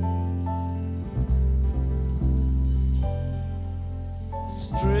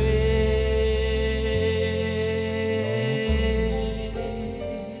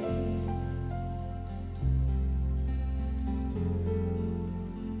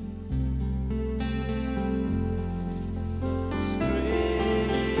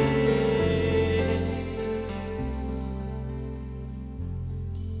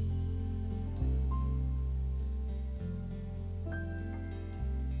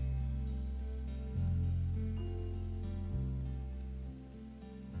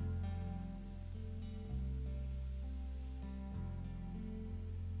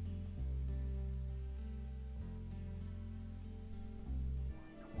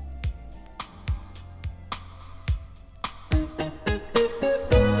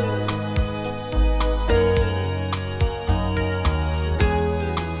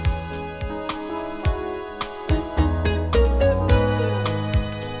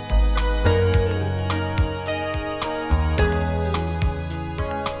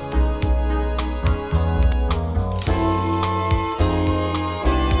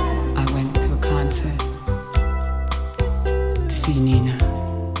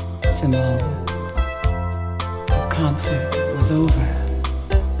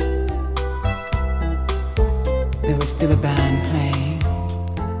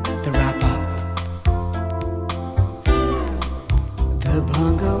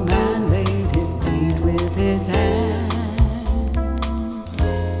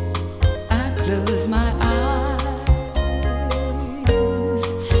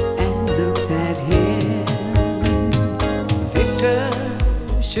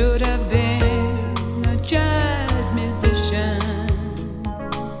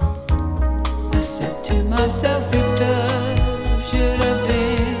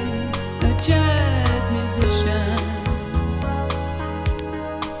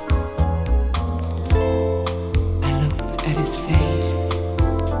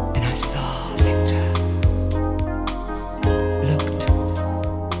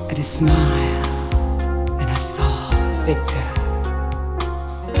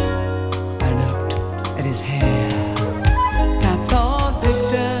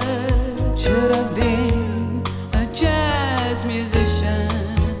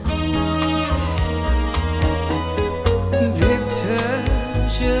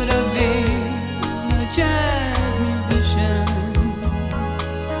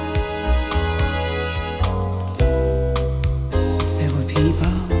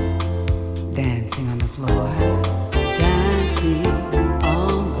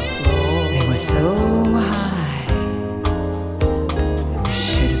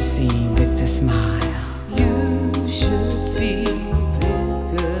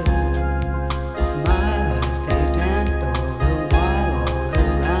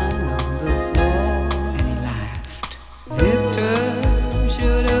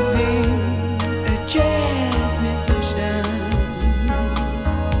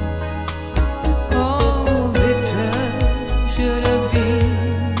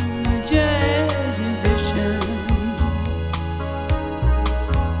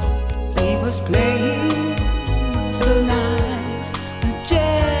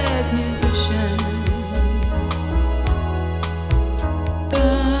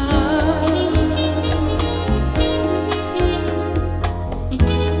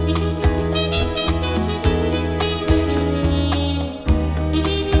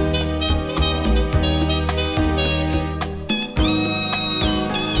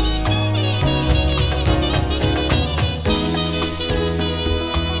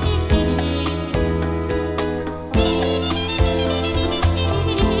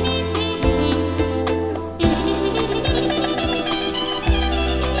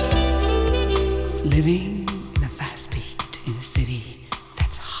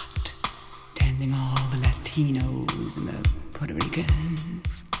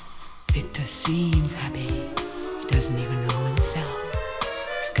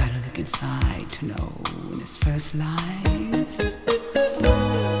 Inside to know in his first life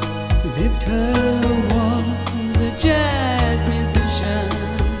Victor was a jazz musician.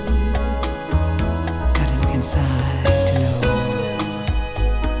 Gotta look inside to know.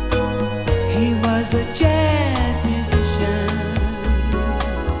 He was a jazz musician.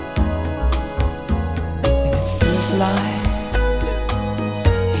 In his first life,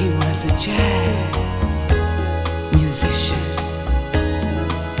 he was a jazz musician.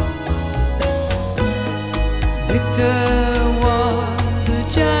 Victor was a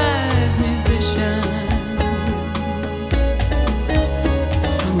jazz musician.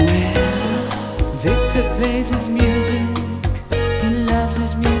 Somewhere, Victor plays his music. He loves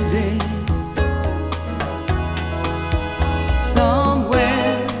his music.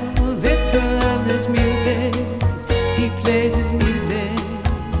 Somewhere, Victor loves his music. He plays his music.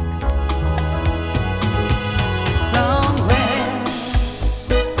 Somewhere,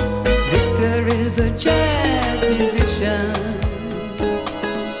 Victor is a jazz musician.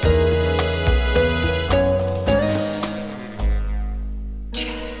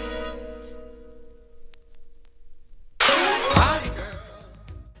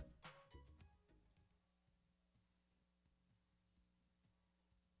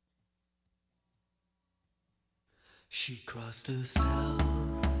 She crossed herself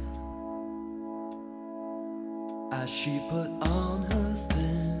as she put on her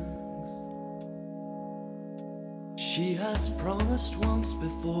things. She has promised once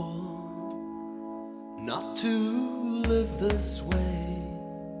before not to live this way.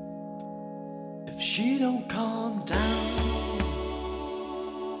 If she don't calm down,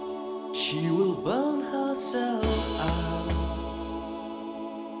 she will burn herself out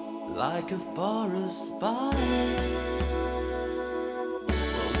like a forest fire.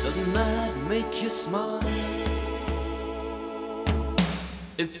 Well, doesn't that make you smile?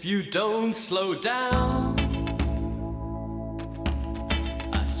 If you don't slow down,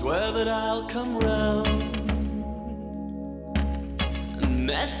 I swear that I'll come round and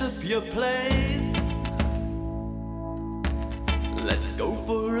mess up your place. Let's go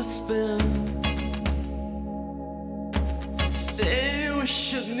for a spin. Say we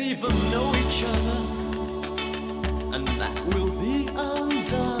shouldn't even know each other, and that will be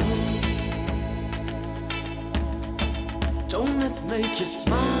undone. Don't it make you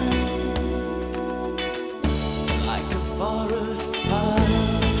smile like a forest fire?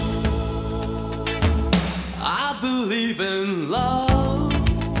 I believe in love.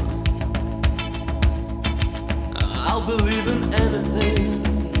 I'll believe in anything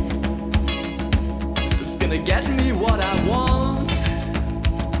that's gonna get me what I want,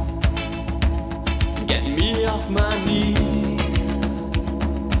 get me off my knees,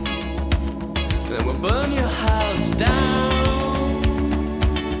 and we'll burn your house down.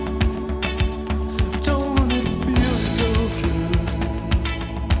 Don't it feel so good?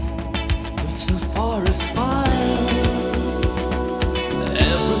 It's a forest fire.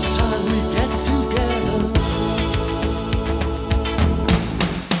 Every time we get together,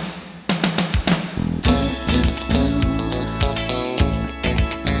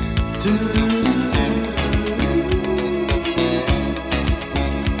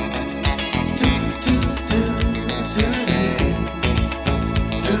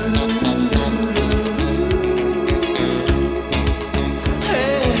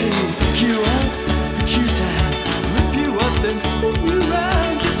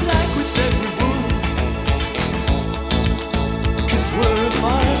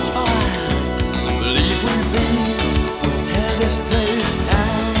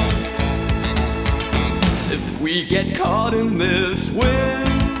 get caught in this wind,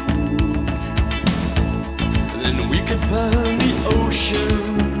 then we could burn the ocean.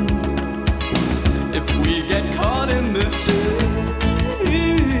 If we get caught in this sea,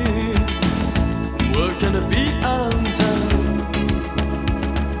 we're gonna be undone.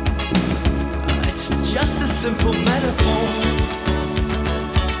 It's just a simple metaphor.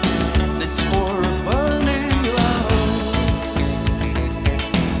 It's for a burning love.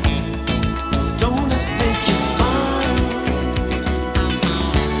 Don't it make you smile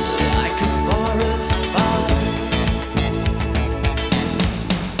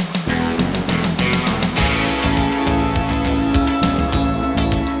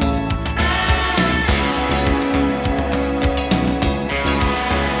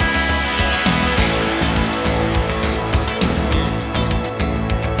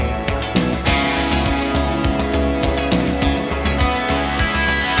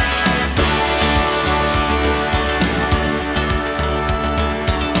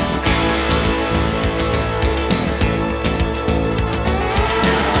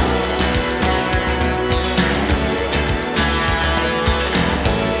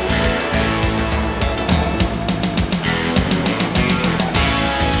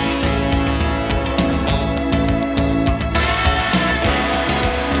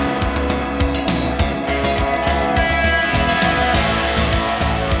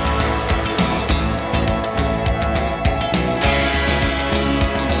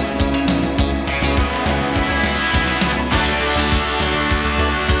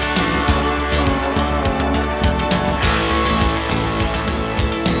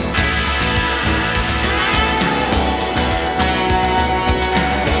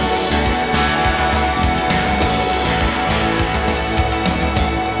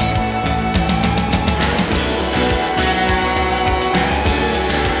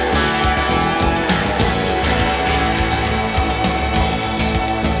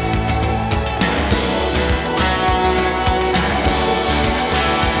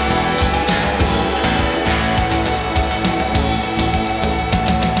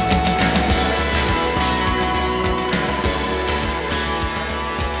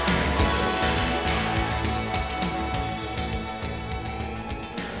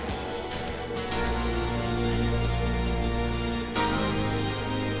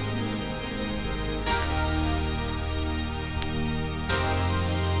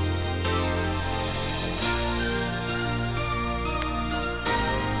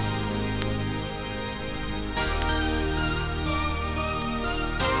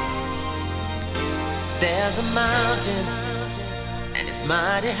There's a mountain, and it's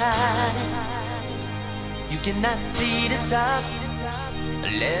mighty high. You cannot see the top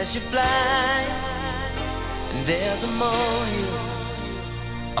unless you fly. And there's a molehill,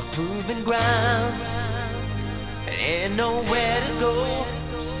 a proven ground. There ain't nowhere to go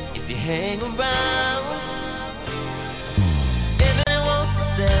if you hang around. Everybody wants to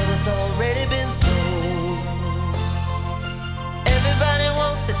sell what's already been sold. Everybody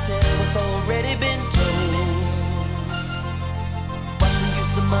wants to tell what's already been told. What's the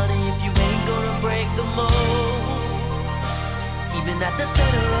use of money if you ain't gonna break the mold? Even at the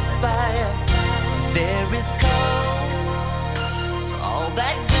center of the fire, there is cold. All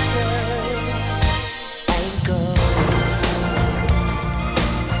that glitters ain't gold.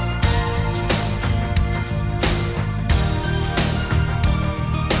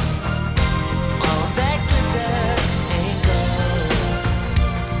 All that glitters ain't gold.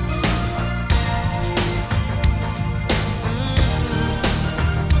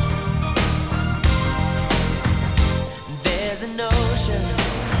 There's an ocean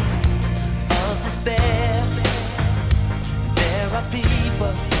of despair. There are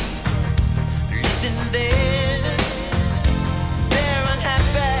people living there. They're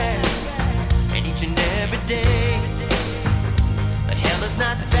unhappy, and each and every day. But hell is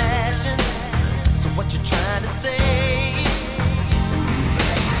not fashion, so what you trying to say?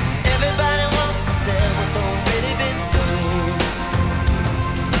 Everybody wants to sell what's already been sold.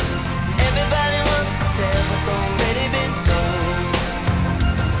 Everybody wants to tell what's already been told.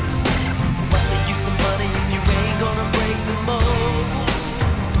 What's the use of money if you ain't gonna break the mold?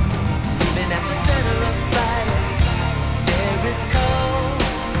 Even at the center of the fire, there is cold.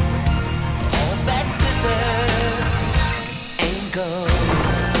 All that glitters ain't gold.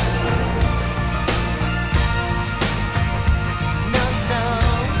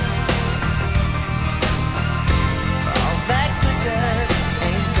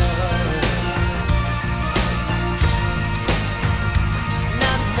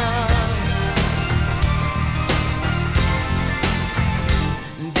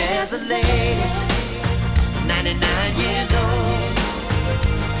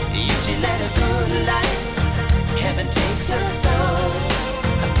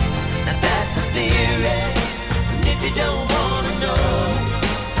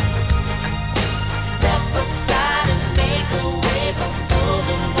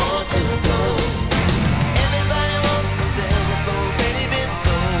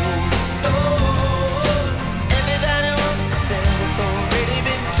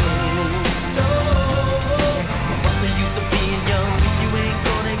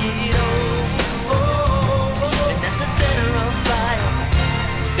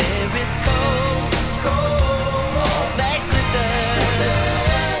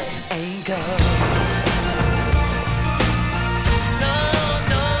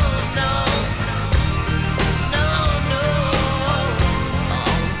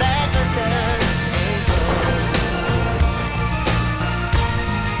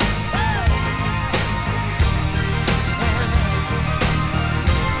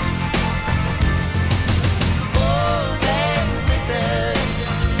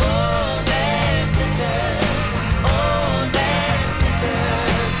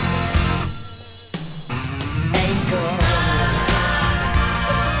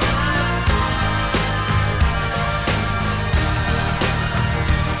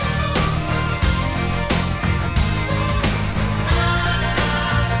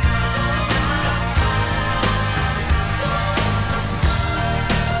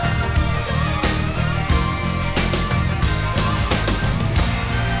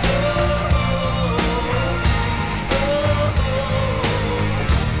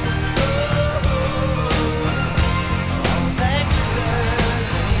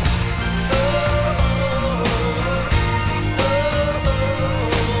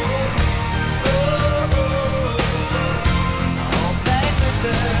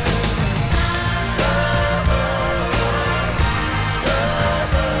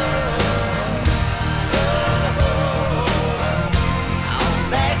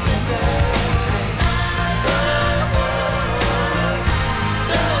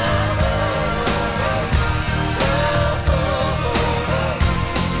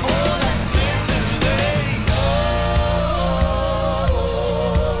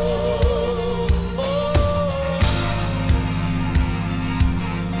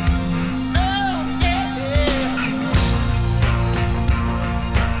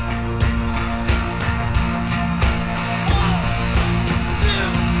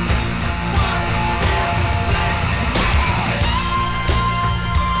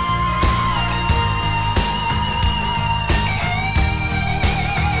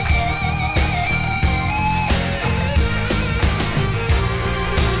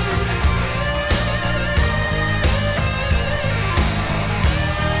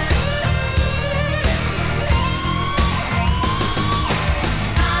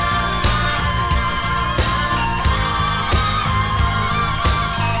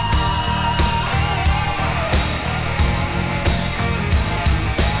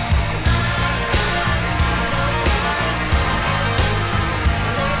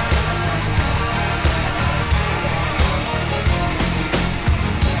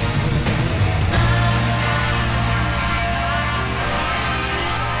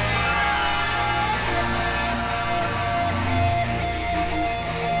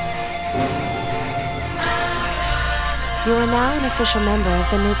 now an official member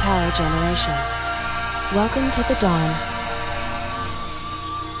of the new power generation. Welcome to the dawn.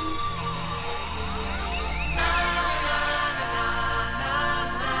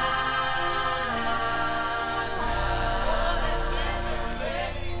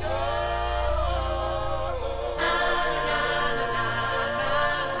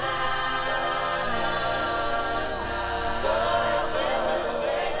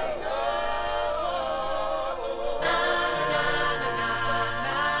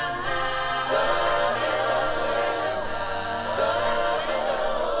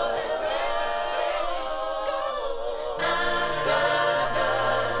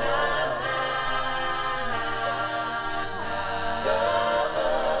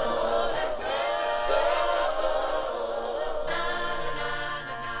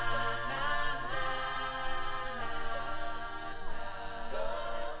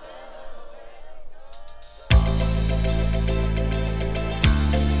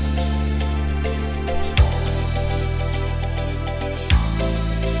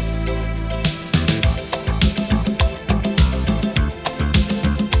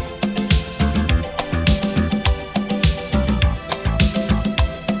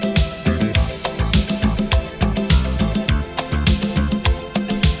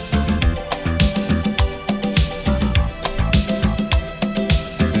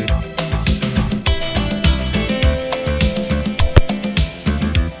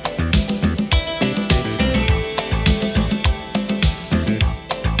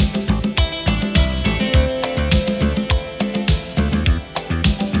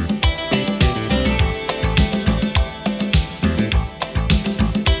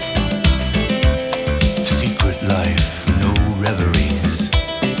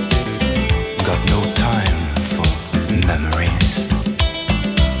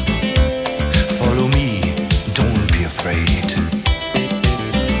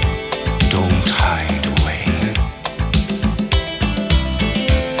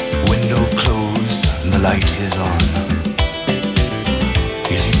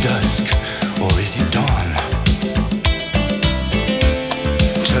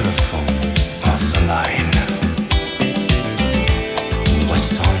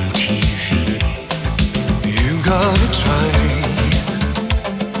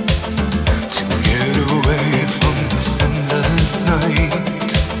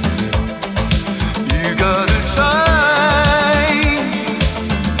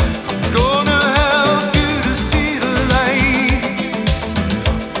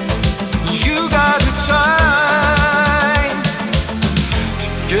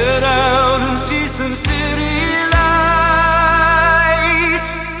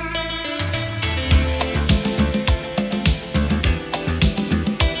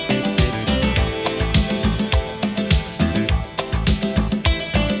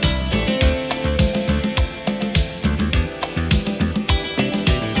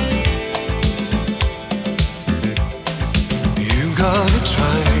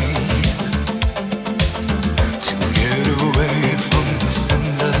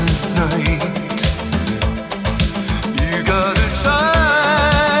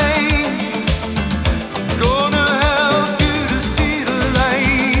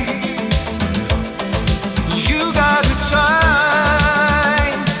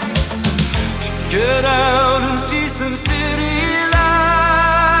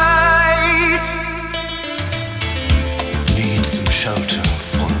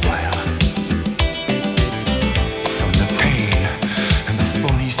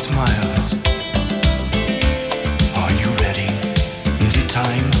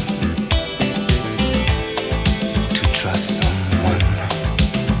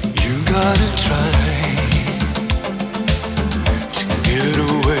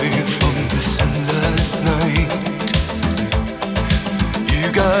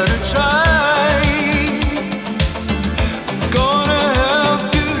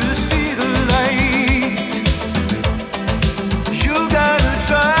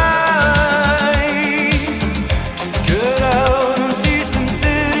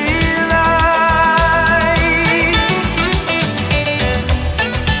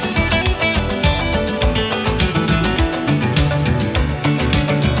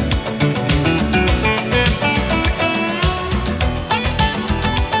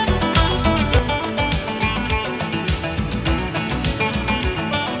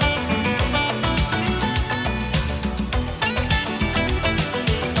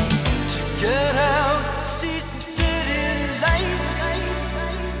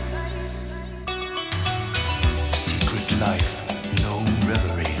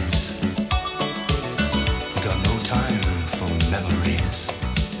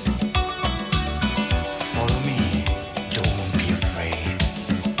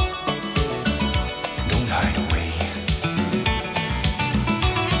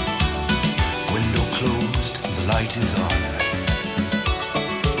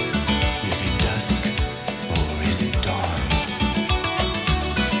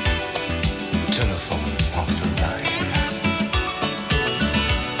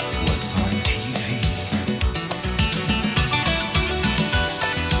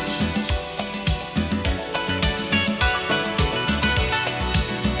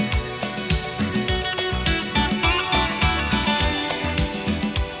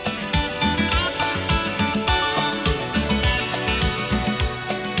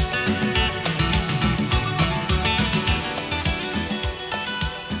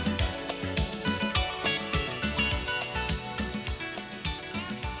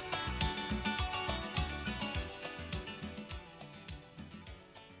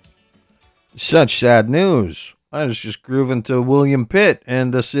 Such sad news. I was just grooving to William Pitt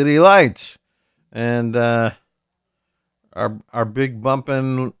and the City Lights. And our big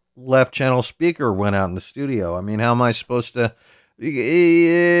bumping left channel speaker went out in the studio. I mean, how am I supposed to...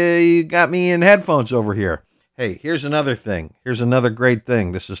 You got me in headphones over here. Hey, here's another thing. Here's another great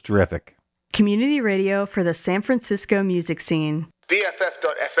thing. This is terrific. Community radio for the San Francisco music scene.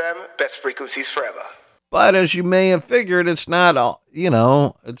 BFF.FM, best frequencies forever. But as you may have figured, it's not all,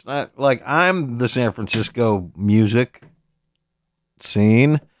 it's not like I'm the San Francisco music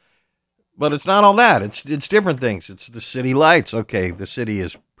scene, but it's not all that. It's different things. It's the City Lights. Okay, the city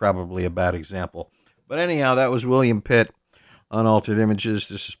is probably a bad example. But anyhow, that was William Pitt on Altered Images.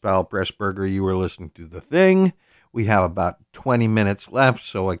 This is Powell Pressburger. You were listening to The Thing. We have about 20 minutes left,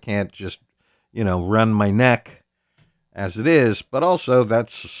 so I can't just, run my neck as it is, but also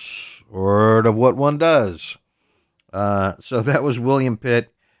that's sort of what one does. So that was William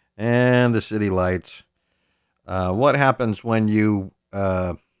Pitt and the City Lights. What happens when you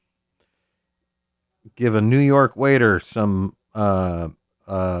give a New York waiter some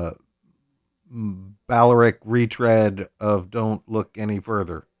Balearic retread of Don't Look Any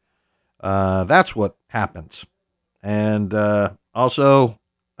Further? That's what happens. And also,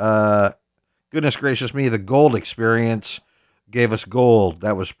 goodness gracious me, the Gold Experience gave us Gold.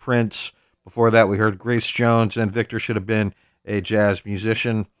 That was Prince. Before that, we heard Grace Jones, and Victor Should Have Been a Jazz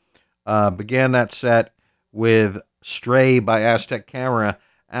Musician. Began that set with Stray by Aztec Camera.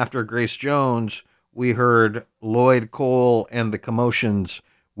 After Grace Jones, we heard Lloyd Cole and the Commotions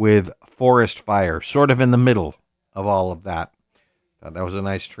with Forest Fire, sort of in the middle of all of that. That was a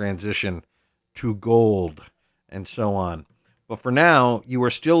nice transition to Gold and so on. But for now, you are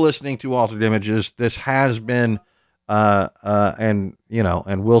still listening to Altered Images. This has been, and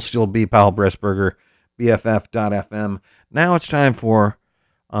will still be Powell Pressburger, BFF.FM. Now it's time for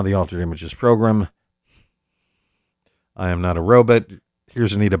the Altered Images program. I am not a robot.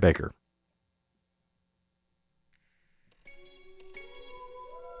 Here's Anita Baker.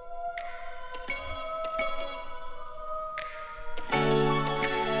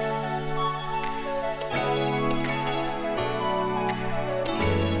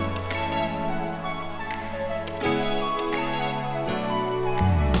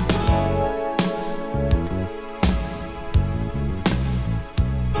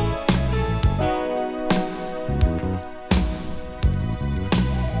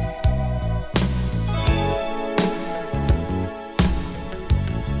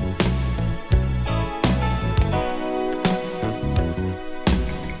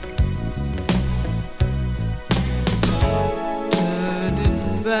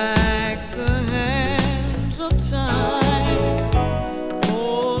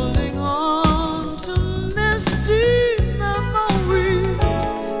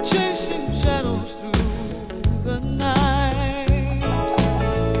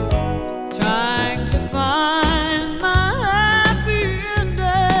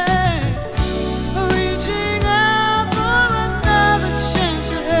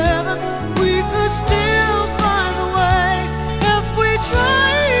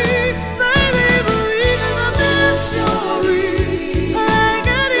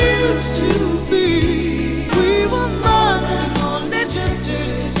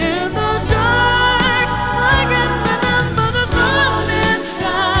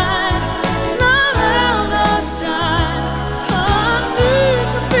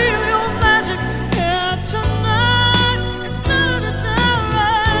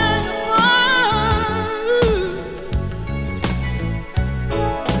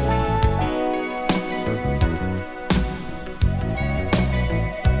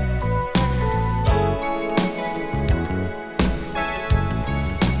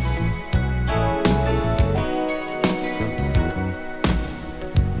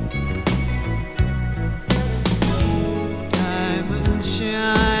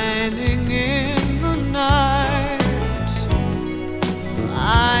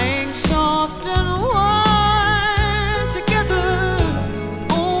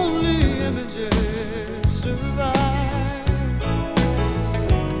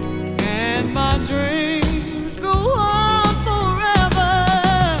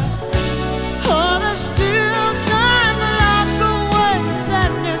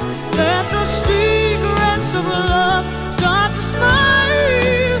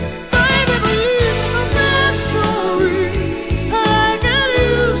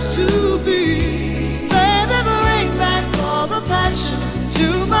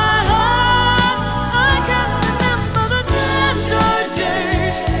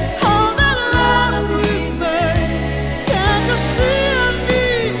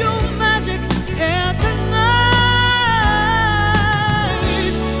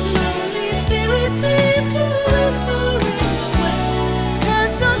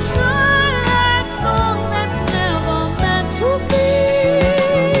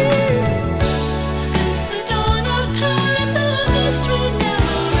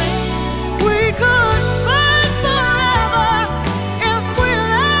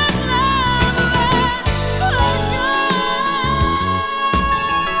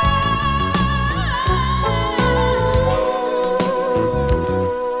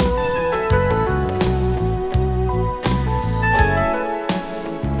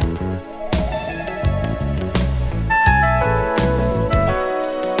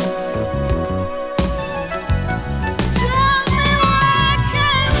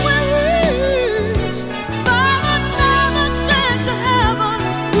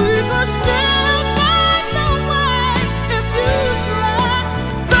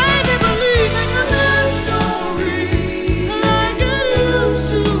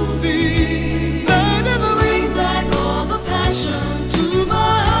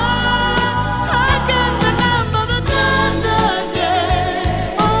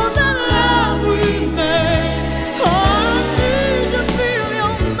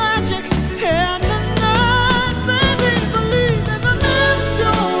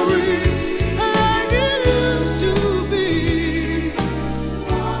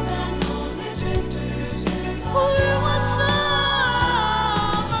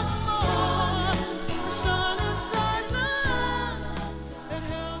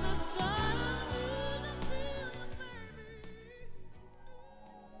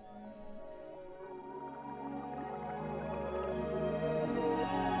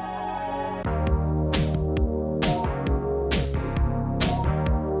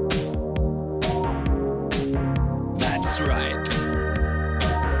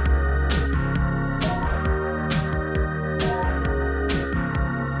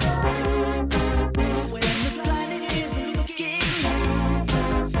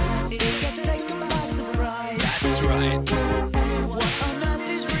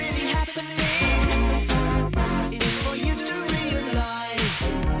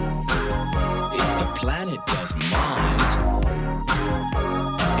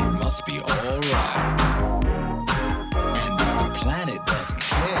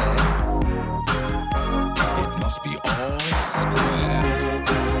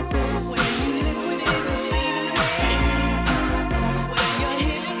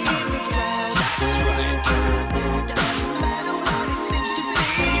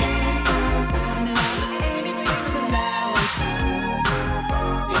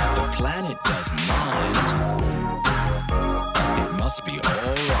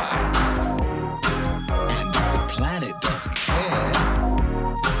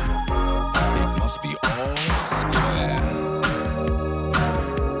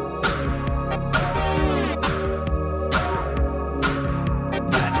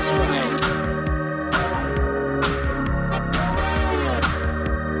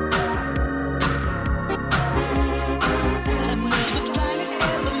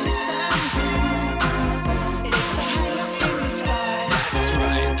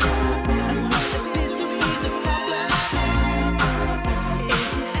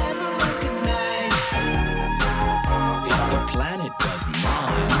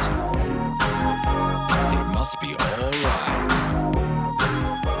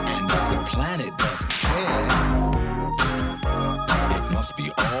 must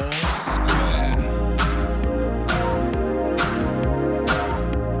be all square.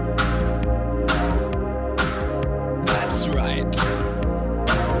 That's right.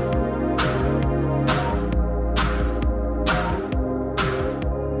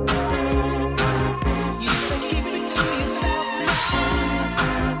 You say keep it to yourself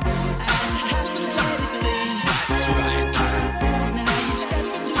now. As it happens, let it be. That's right. Now you step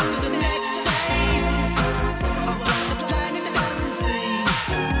into the next phase of what the planet doesn't see.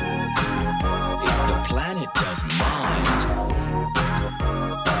 If the planet doesn't mind,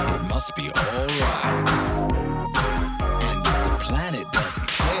 it must be alright. And if the planet doesn't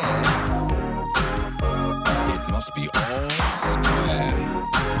care, it must be all square.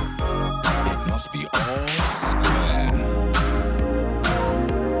 It must be all square.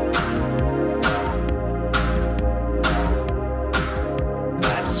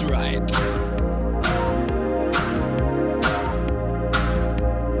 That's right.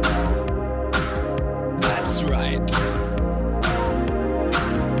 That's right.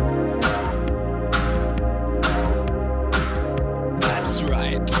 That's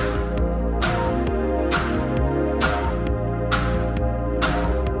right.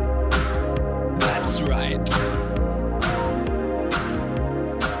 That's right.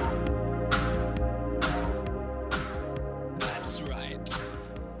 That's right.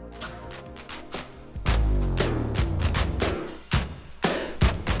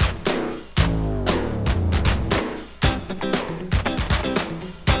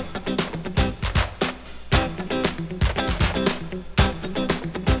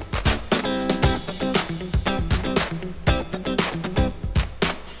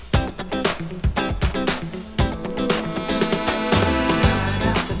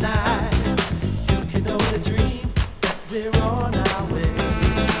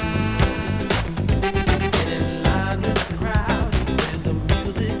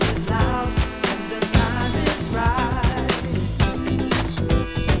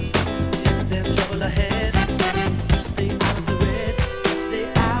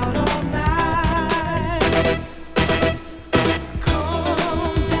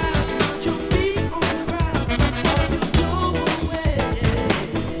 Calm down, your feet.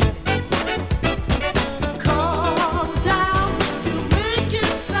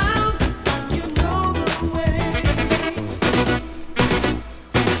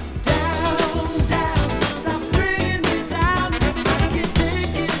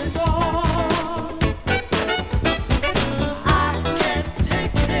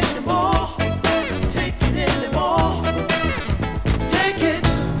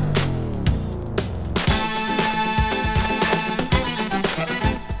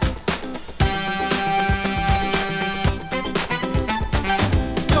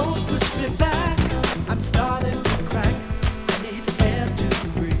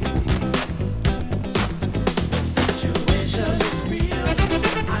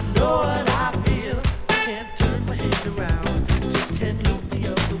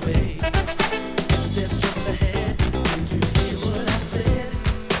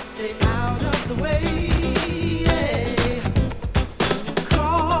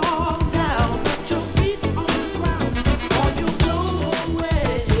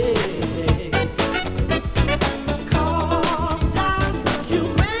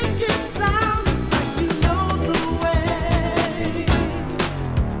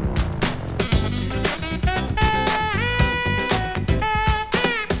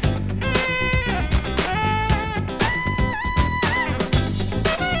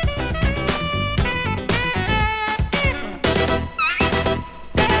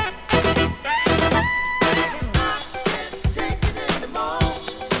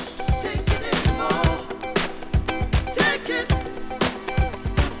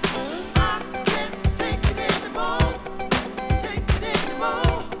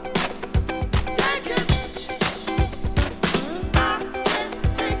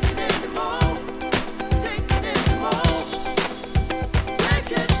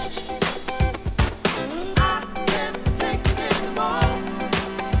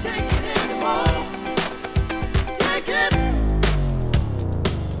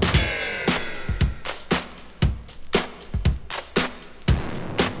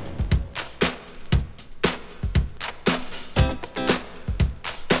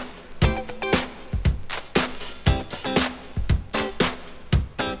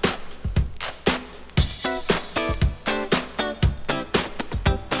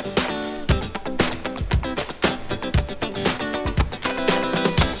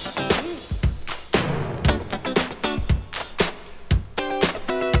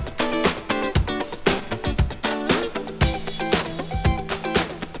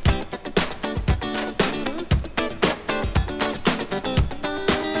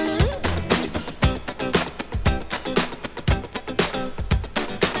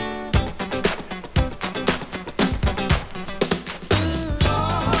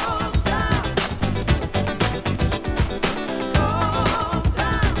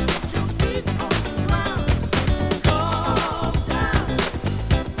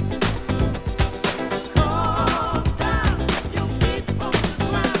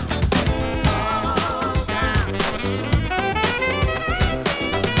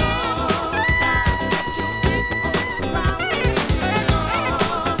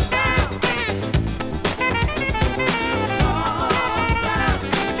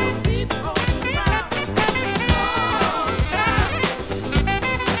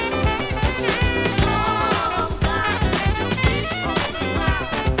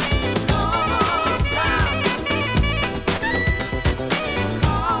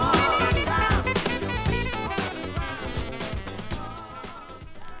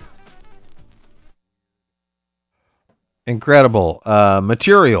 incredible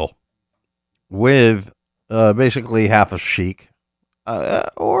Material with basically half of Chic,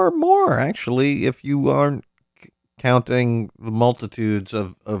 or more, actually, if you aren't counting the multitudes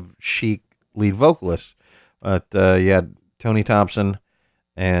of Chic lead vocalists. But you had Tony Thompson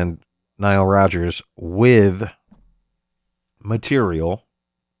and Nile Rodgers with Material,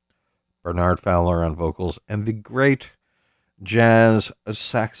 Bernard Fowler on vocals, and the great jazz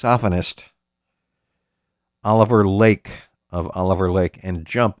saxophonist Oliver Lake of Oliver Lake and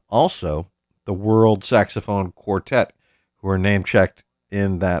Jump, also the World Saxophone Quartet, who are name-checked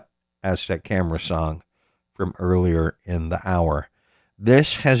in that Aztec Camera song from earlier in the hour.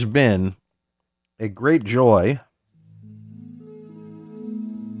 This has been a great joy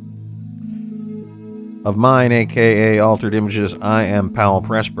of mine, a.k.a. Altered Images. I am Powell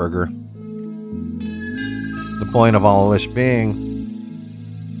Pressburger. The point of all of this being,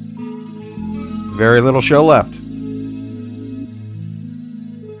 very little show left.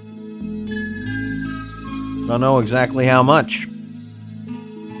 Don't know exactly how much.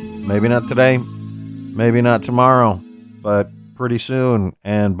 Maybe not today, maybe not tomorrow, but pretty soon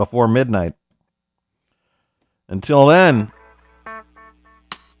and before midnight. Until then,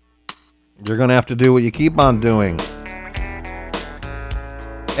 you're going to have to do what you keep on doing.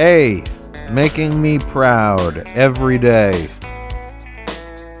 A, making me proud every day.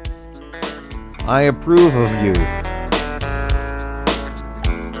 I approve of you.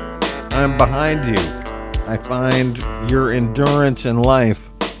 I'm behind you. I find your endurance in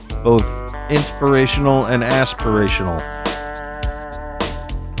life both inspirational and aspirational.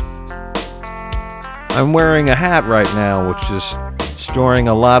 I'm wearing a hat right now, which is storing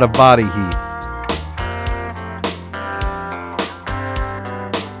a lot of body heat.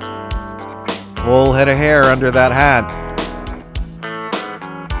 Full head of hair under that hat.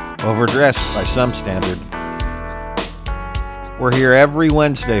 Overdressed by some standard. We're here every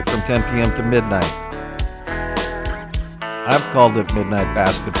Wednesday from 10 p.m. to midnight. I've called it midnight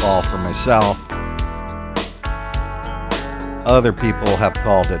basketball for myself. Other people have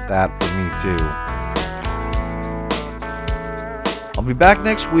called it that for me too. I'll be back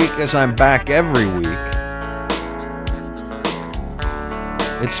next week, as I'm back every week.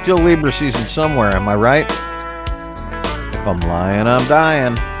 It's still Libra season somewhere, am I right? If I'm lying, I'm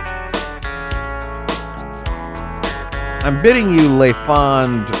dying. I'm bidding you les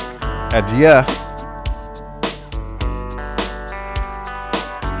fond adieu.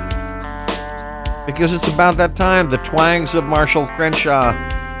 Because it's about that time, the twangs of Marshall Crenshaw.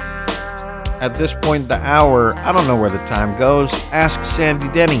 At this point in the hour, I don't know where the time goes. Ask Sandy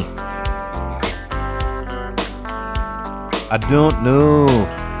Denny. I don't know.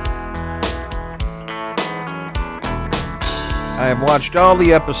 I have watched all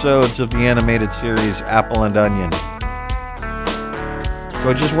the episodes of the animated series Apple and Onion. So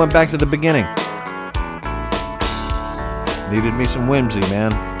I just went back to the beginning. Needed me some whimsy,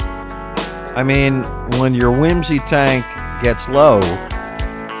 man. I mean, when your whimsy tank gets low,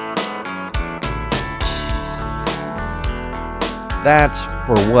 that's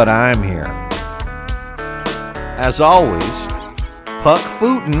for what I'm here. As always, Puck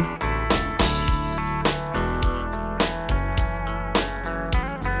Footin'.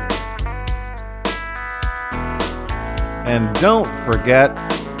 And don't forget